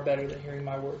be far better than hearing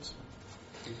my words.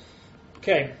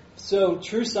 Okay, so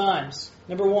true signs.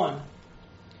 Number 1.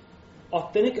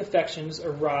 Authentic affections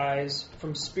arise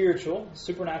from spiritual,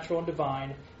 supernatural, and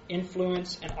divine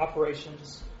influence and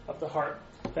operations of the heart.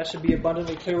 That should be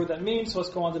abundantly clear what that means, so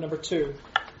let's go on to number 2.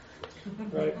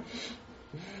 Right?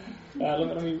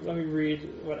 Let me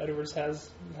read what Edwards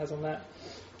has on that.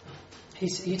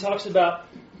 He talks about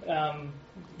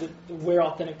where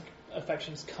authentic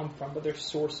affections come from, what their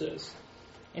source is.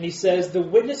 And he says, the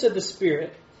witness of the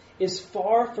Spirit is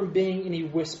far from being any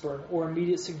whisper or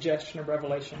immediate suggestion or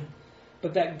revelation,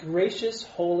 but that gracious,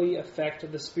 holy effect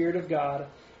of the Spirit of God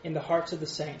in the hearts of the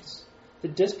saints, the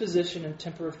disposition and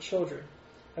temper of children,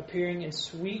 appearing in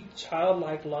sweet,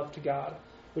 childlike love to God,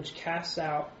 which casts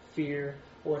out fear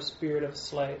or a spirit of a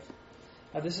slave.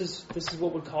 This is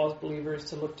what would cause believers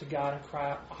to look to God and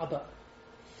cry out, Abba,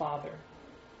 Father.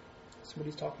 That's what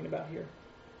he's talking about here.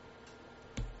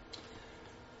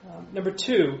 Number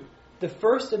 2, the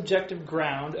first objective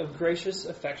ground of gracious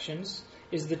affections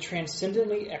is the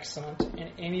transcendently excellent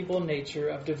and amiable nature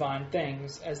of divine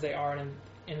things as they are in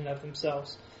and of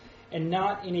themselves, and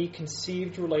not any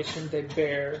conceived relation they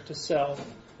bear to self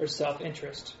or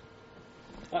self-interest.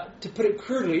 To put it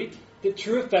crudely, the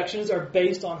true affections are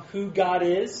based on who God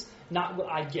is, not what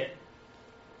I get.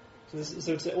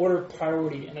 So it's an order of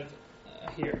priority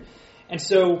here. And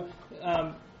so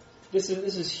this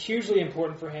is hugely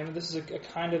important for him. This is a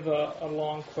kind of a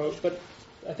long quote, but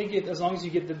I think as long as you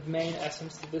get the main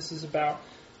essence that this is about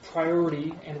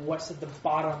priority and what's at the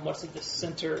bottom, what's at the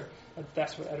center,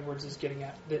 that's what Edwards is getting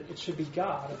at, that it should be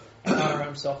God and not our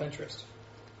own self-interest.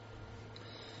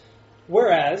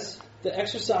 Whereas the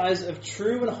exercise of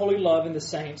true and holy love in the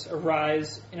saints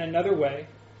arise in another way.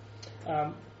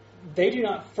 They do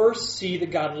not first see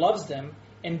that God loves them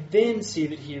and then see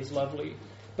that he is lovely,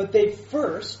 but but they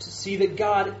first see that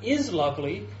God is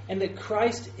lovely and that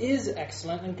Christ is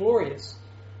excellent and glorious.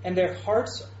 And their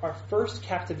hearts are first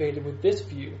captivated with this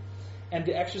view, and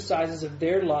the exercises of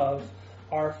their love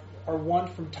are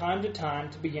wont from time to time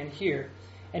to begin here,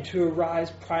 and to arise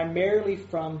primarily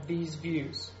from these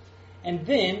views. And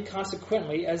then,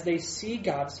 consequently, as they see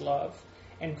God's love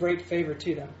and great favor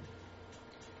to them,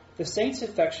 the saints'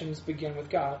 affections begin with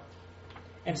God.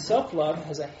 And self-love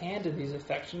has a hand in these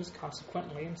affections,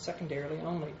 consequently and secondarily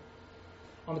only.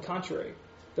 On the contrary,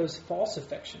 those false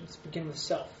affections begin with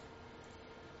self,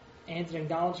 and an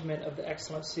acknowledgement of the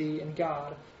excellency in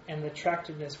God and the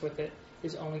attractiveness with it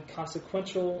is only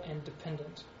consequential and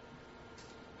dependent.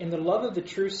 In the love of the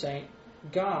true saint,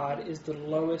 God is the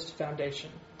lowest foundation,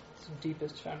 it's the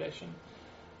deepest foundation.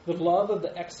 The love of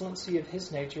the excellency of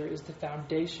his nature is the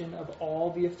foundation of all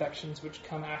the affections which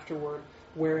come afterward,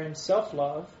 wherein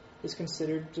self-love is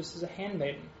considered just as a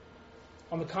handmaiden.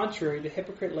 On the contrary, the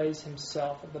hypocrite lays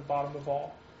himself at the bottom of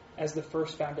all, as the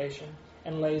first foundation,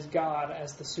 and lays God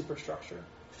as the superstructure.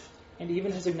 And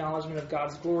even his acknowledgement of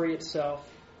God's glory itself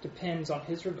depends on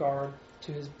his regard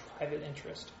to his private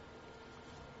interest.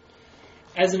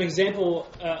 As an example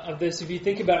of this, if you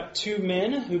think about two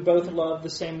men who both love the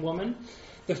same woman,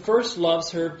 the first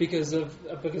loves her because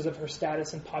of her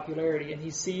status and popularity, and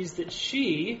he sees that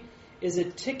she is a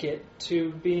ticket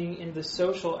to being in the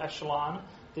social echelon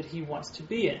that he wants to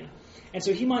be in. And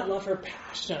so he might love her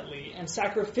passionately and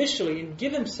sacrificially and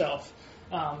give himself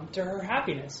to her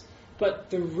happiness. But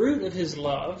the root of his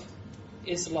love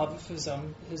is love of his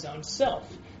own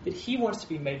self, that he wants to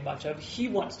be made much of. He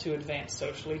wants to advance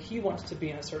socially. He wants to be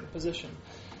in a certain position.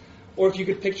 Or if you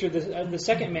could picture the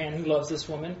second man who loves this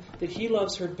woman, that he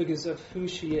loves her because of who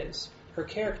she is, her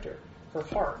character, her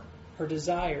heart, her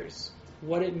desires,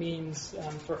 what it means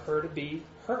for her to be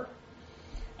her.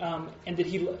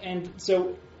 And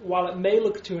so while it may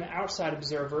look to an outside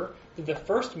observer that the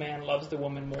first man loves the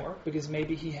woman more because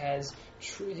maybe he has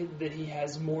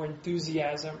more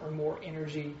enthusiasm or more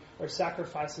energy or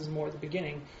sacrifices more at the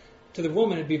beginning, to the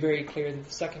woman it'd be very clear that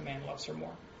the second man loves her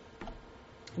more.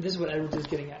 And this is what Edwards is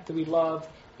getting at, that we love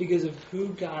because of who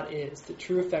God is, that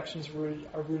true affections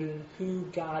are rooted in who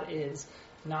God is,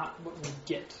 not what we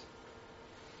get.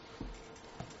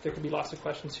 There could be lots of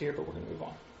questions here, but we're going to move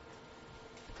on.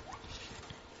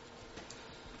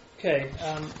 Okay,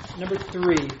 number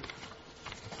 3.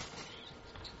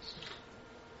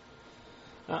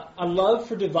 A love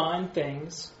for divine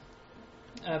things,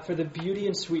 for the beauty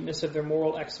and sweetness of their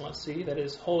moral excellency, that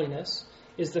is, holiness,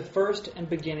 is the first and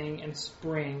beginning and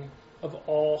spring of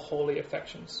all holy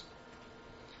affections.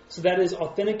 So that is,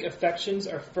 authentic affections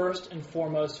are first and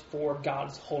foremost for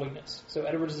God's holiness. So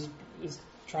Edwards is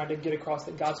trying to get across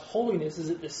that God's holiness is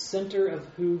at the center of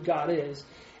who God is.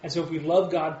 And so if we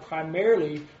love God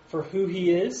primarily for who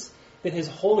he is, then his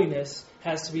holiness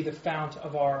has to be the fount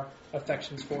of our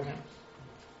affections for him.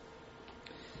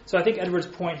 So I think Edwards'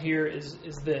 point here is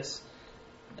this.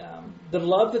 The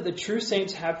love that the true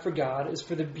saints have for God is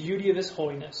for the beauty of his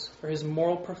holiness, for his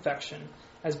moral perfection,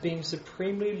 as being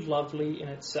supremely lovely in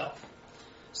itself.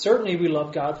 Certainly we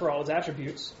love God for all his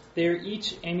attributes. They are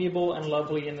each amiable and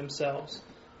lovely in themselves.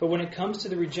 But when it comes to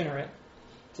the regenerate,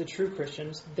 to true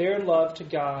Christians, their love to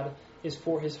God is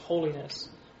for his holiness.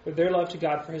 Or their love to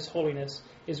God for his holiness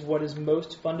is what is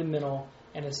most fundamental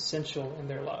and essential in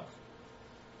their love.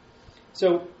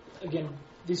 So, again,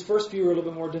 these first few are a little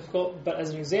bit more difficult, but as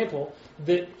an example,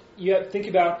 that you have to think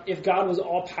about if God was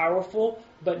all-powerful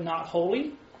but not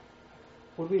holy,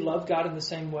 would we love God in the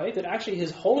same way? That actually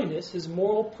his holiness, his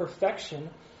moral perfection,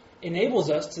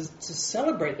 enables us to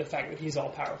celebrate the fact that he's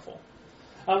all-powerful.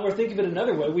 Or think of it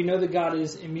another way. We know that God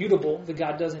is immutable, that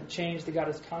God doesn't change, that God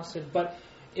is constant. But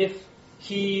if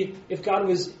God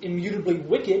was immutably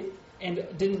wicked and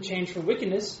didn't change from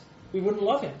wickedness, we wouldn't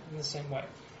love him in the same way.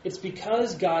 It's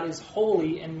because God is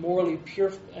holy and morally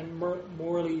pure and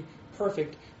morally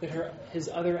perfect that his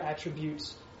other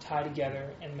attributes tie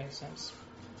together and make sense.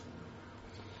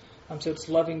 So it's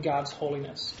loving God's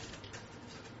holiness.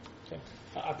 Okay.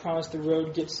 I promise the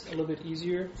road gets a little bit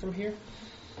easier from here.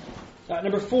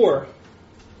 Number 4.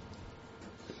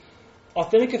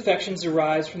 Authentic affections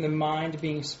arise from the mind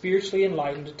being spiritually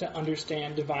enlightened to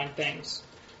understand divine things.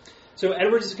 So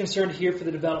Edwards is concerned here for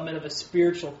the development of a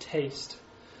spiritual taste.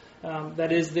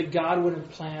 That is, that God would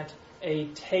implant a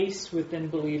taste within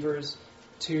believers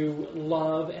to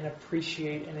love and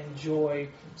appreciate and enjoy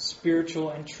spiritual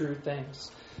and true things.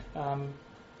 In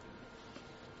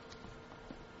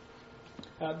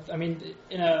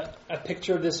a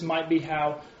picture of this might be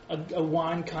how a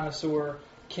wine connoisseur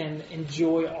can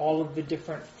enjoy all of the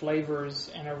different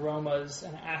flavors and aromas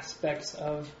and aspects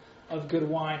of good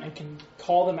wine and can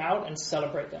call them out and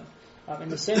celebrate them. In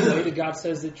the same way that God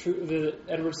says that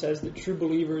Edward says that true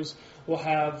believers will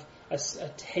have a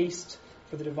taste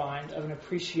for the divine, of an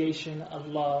appreciation, a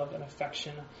love, an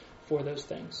affection for those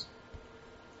things.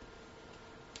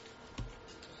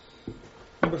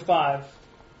 Number 5,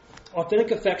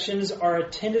 authentic affections are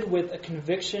attended with a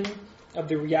conviction of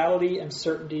the reality and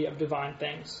certainty of divine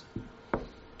things.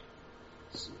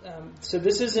 So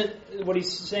this isn't, what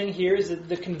he's saying here is that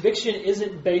the conviction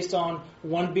isn't based on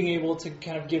one being able to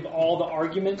kind of give all the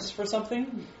arguments for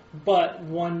something, but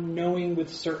one knowing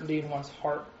with certainty in one's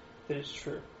heart that it's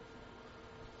true.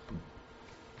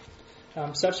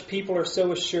 Such people are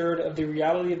so assured of the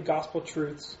reality of gospel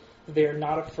truths that they are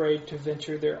not afraid to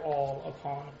venture their all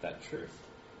upon that truth.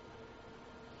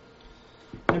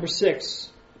 Number 6,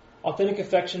 authentic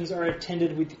affections are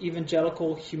attended with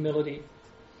evangelical humility.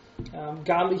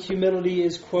 Godly humility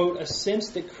is, quote, a sense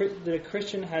that a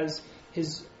Christian has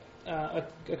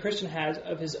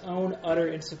of his own utter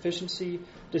insufficiency,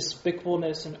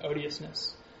 despicableness, and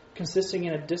odiousness, consisting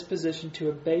in a disposition to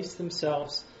abase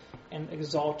themselves and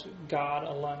exalt God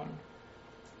alone.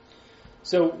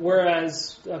 So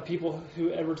whereas people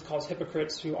who Edwards calls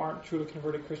hypocrites, who aren't truly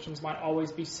converted Christians, might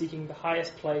always be seeking the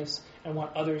highest place and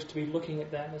want others to be looking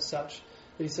at them as such,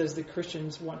 that he says that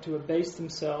Christians want to abase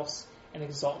themselves and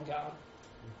exalt God.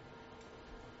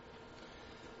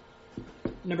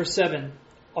 Number 7,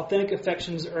 authentic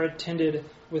affections are attended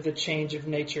with a change of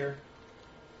nature.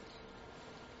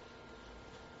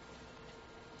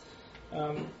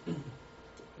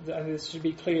 This should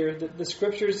be clear that the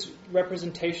Scripture's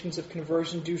representations of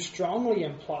conversion do strongly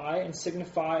imply and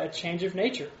signify a change of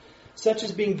nature, such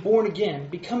as being born again,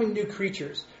 becoming new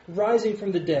creatures, rising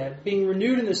from the dead, being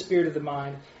renewed in the spirit of the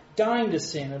mind, dying to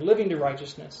sin and living to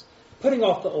righteousness, putting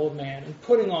off the old man and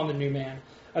putting on the new man,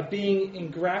 a being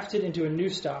engrafted into a new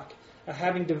stock, a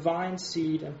having divine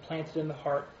seed implanted in the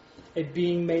heart, a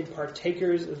being made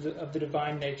partakers of the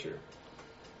divine nature.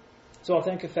 So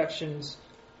authentic affections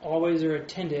always are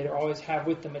attended, or always have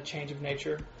with them a change of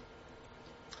nature.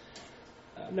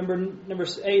 Number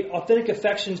 8, authentic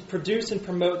affections produce and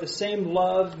promote the same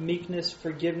love, meekness,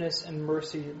 forgiveness, and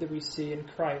mercy that we see in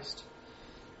Christ.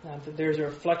 That there's a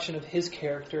reflection of His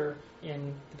character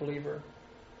in the believer.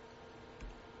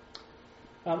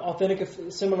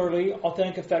 Similarly,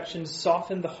 authentic affections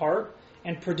soften the heart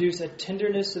and produce a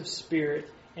tenderness of spirit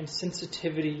and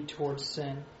sensitivity towards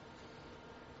sin.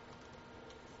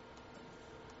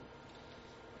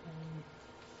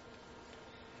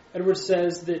 Edwards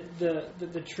says that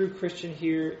the true Christian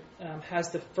here has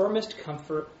the firmest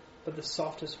comfort, but the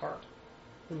softest heart,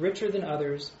 richer than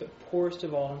others, but poorest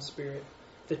of all in spirit,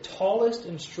 the tallest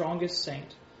and strongest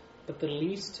saint, but the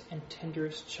least and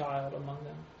tenderest child among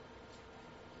them.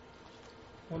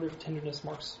 I wonder if tenderness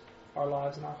marks our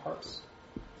lives and our hearts.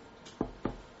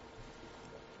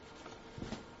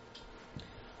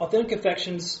 Authentic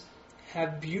affections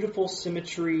have beautiful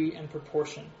symmetry and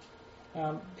proportion.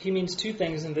 He means two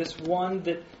things in this. One,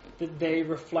 that they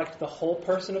reflect the whole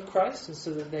person of Christ, and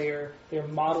so that they're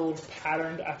modeled,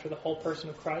 patterned after the whole person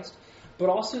of Christ. But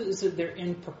also is that they're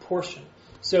in proportion.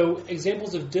 So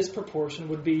examples of disproportion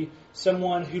would be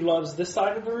someone who loves this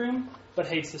side of the room, but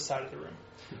hates this side of the room.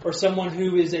 Or someone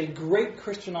who is a great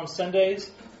Christian on Sundays,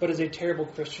 but is a terrible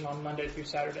Christian on Monday through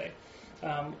Saturday.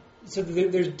 So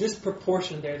there's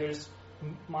disproportion there. There's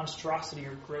monstrosity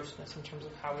or grossness in terms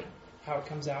of how it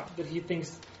comes out. That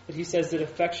he says that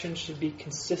affection should be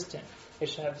consistent. They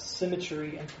should have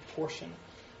symmetry and proportion,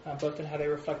 both in how they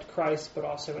reflect Christ, but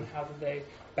also in how they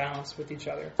balance with each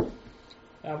other.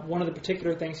 One of the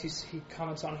particular things he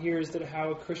comments on here is that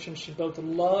how a Christian should both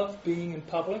love being in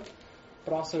public,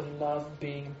 but also love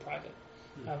being in private.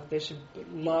 They should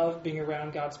love being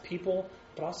around God's people,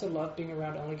 but also love being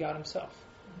around only God Himself.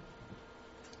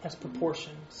 That's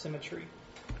proportion, symmetry.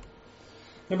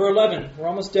 Number 11, we're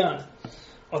almost done.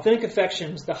 Authentic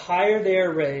affections, the higher they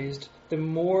are raised, the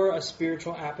more a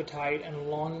spiritual appetite and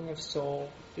longing of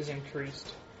soul is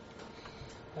increased.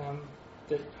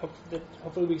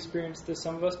 Hopefully we experience this,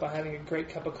 some of us, by having a great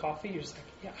cup of coffee. You're just like,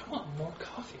 yeah, I want more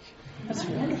coffee. That's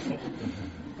wonderful.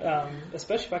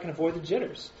 Especially if I can avoid the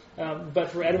jitters. But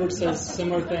for Edwards says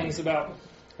similar things about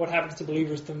what happens to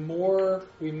believers. The more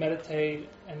we meditate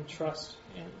on and trust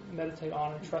in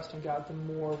God, the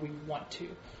more we want to.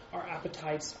 Our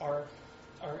appetites are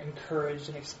encouraged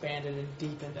and expanded and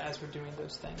deepened as we're doing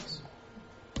those things.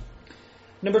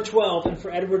 Number 12, and for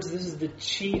Edwards, this is the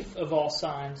chief of all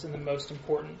signs and the most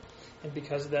important. And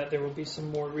because of that, there will be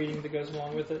some more reading that goes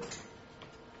along with it.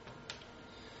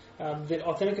 that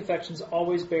authentic affections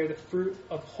always bear the fruit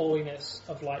of holiness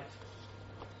of life.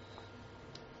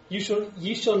 Ye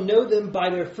shall know them by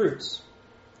their fruits.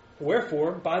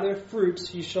 Wherefore, by their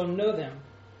fruits ye shall know them.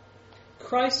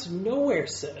 Christ nowhere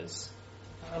says,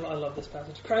 I love this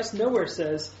passage, Christ nowhere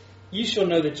says, ye shall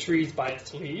know the trees by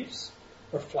its leaves,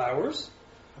 or flowers,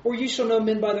 or ye shall know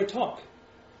men by their talk,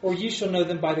 or ye shall know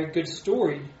them by their good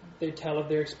story they tell of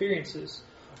their experiences,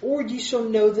 or ye shall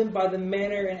know them by the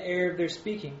manner and air of their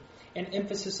speaking, and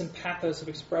emphasis and pathos of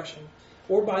expression,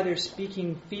 or by their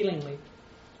speaking feelingly,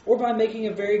 or by making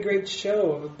a very great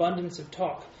show of abundance of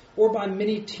talk, or by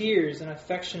many tears and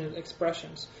affectionate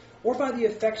expressions, or by the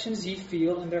affections ye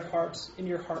feel in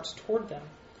your hearts toward them.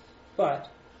 But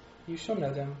you shall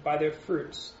know them by their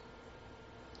fruits.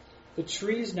 The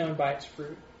tree is known by its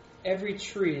fruit. Every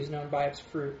tree is known by its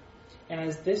fruit. And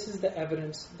as this is the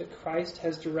evidence that Christ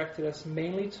has directed us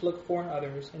mainly to look for in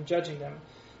others in judging them,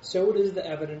 so it is the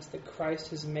evidence that Christ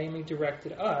has mainly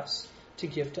directed us to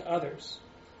give to others,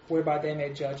 whereby they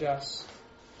may judge us.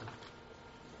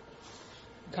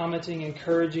 Commenting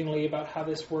encouragingly about how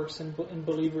this works in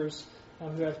believers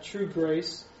who have true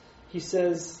grace, he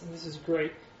says, and this is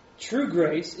great, true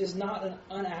grace is not an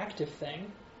unactive thing.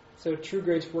 So true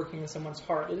grace working in someone's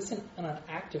heart, it isn't an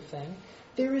unactive thing.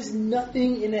 There is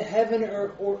nothing in heaven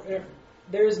or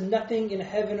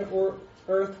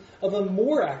earth of a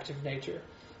more active nature,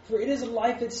 for it is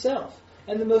life itself,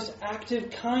 and the most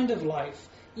active kind of life,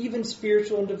 even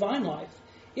spiritual and divine life.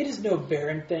 It is no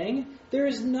barren thing. There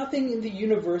is nothing in the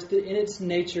universe that in its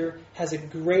nature has a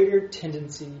greater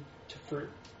tendency to fruit.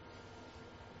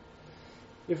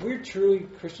 If we're truly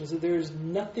Christians, there is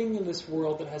nothing in this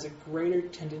world that has a greater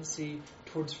tendency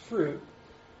towards fruit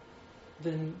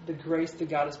than the grace that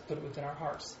God has put within our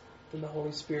hearts, than the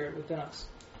Holy Spirit within us.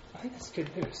 I think that's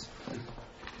good news.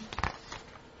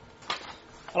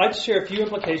 I'd like to share two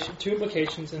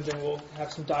implications, and then we'll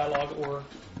have some dialogue or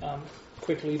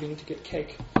quick leaving to get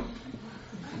cake.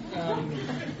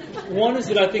 One is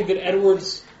that I think that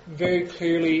Edwards very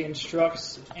clearly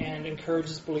instructs and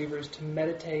encourages believers to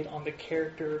meditate on the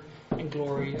character and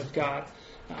glory of God.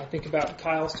 I think about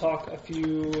Kyle's talk a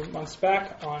few months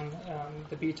back on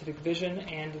the beatific vision,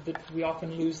 and that we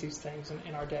often lose these things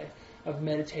in our day of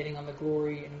meditating on the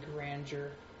glory and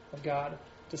grandeur of God,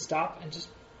 to stop and just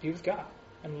be with God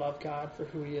and love God for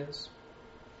who He is.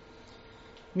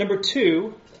 Number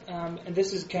two, and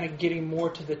this is kind of getting more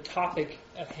to the topic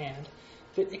at hand,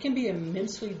 that it can be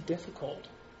immensely difficult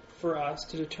for us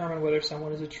to determine whether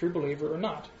someone is a true believer or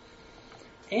not.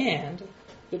 And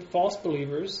that false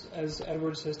believers, as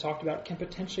Edwards has talked about, can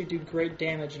potentially do great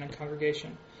damage in a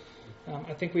congregation.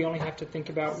 I think we only have to think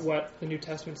about what the New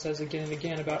Testament says again and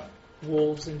again about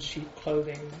wolves in sheep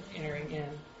clothing entering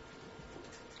in.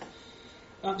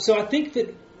 So I think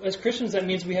that as Christians, that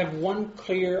means we have one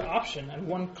clear option and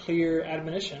one clear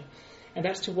admonition, and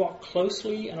that's to walk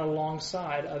closely and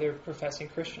alongside other professing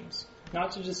Christians.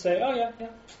 Not to just say, oh yeah,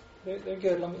 they're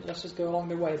good, let's just go along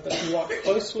their way, but to walk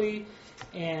closely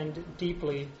and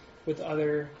deeply with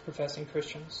other professing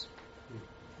Christians,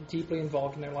 deeply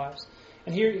involved in their lives.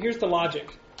 And here's the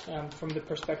logic from the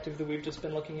perspective that we've just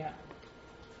been looking at.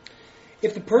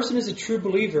 If the person is a true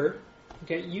believer,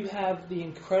 okay, you have the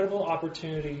incredible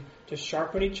opportunity to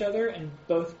sharpen each other and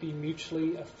both be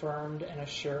mutually affirmed and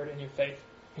assured in your faith.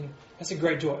 And that's a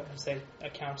great joy. I'd say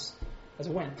that counts as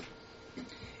a win.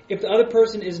 If the other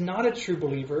person is not a true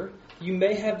believer, you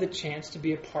may have the chance to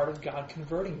be a part of God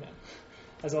converting them.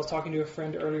 As I was talking to a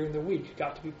friend earlier in the week,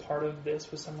 got to be part of this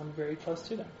with someone very close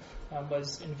to them,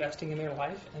 was investing in their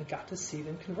life and got to see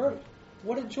them converted.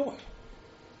 What a joy.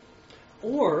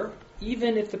 Or,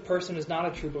 even if the person is not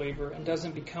a true believer and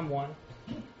doesn't become one,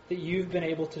 that you've been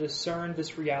able to discern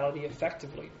this reality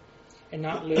effectively and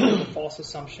not live with a false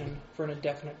assumption for an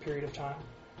indefinite period of time.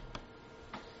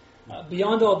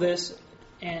 Beyond all this,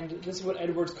 and this is what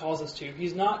Edwards calls us to,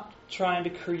 he's not trying to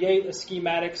create a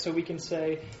schematic so we can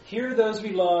say, here are those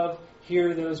we love,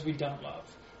 here are those we don't love.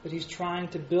 But he's trying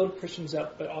to build Christians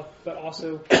up, but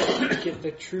also get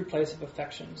the true place of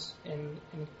affections in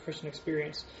Christian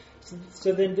experience.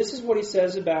 So then this is what he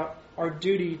says about our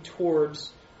duty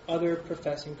towards other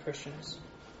professing Christians.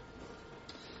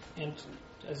 And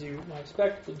as you might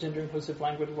expect, the gender-inclusive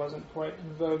language wasn't quite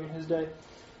in vogue in his day.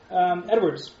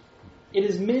 Edwards, it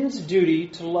is men's duty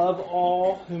to love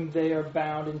all whom they are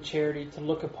bound in charity to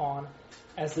look upon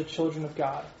as the children of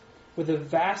God, with a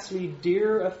vastly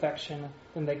dearer affection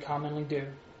than they commonly do.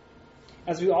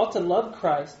 As we ought to love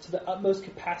Christ to the utmost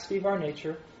capacity of our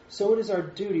nature, so it is our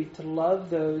duty to love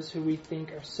those who we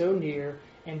think are so near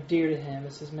and dear to Him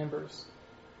as His members,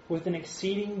 with an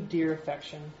exceeding dear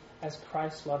affection as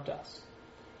Christ loved us.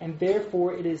 and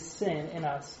therefore it is sin in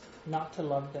us not to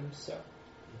love them so.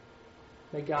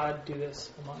 May God do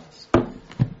this among us.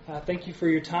 Thank you for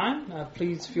your time.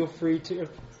 Please feel free to...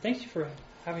 thank you for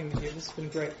having me here. This has been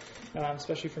great,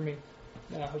 especially for me.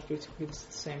 Hopefully it's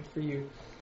the same for you.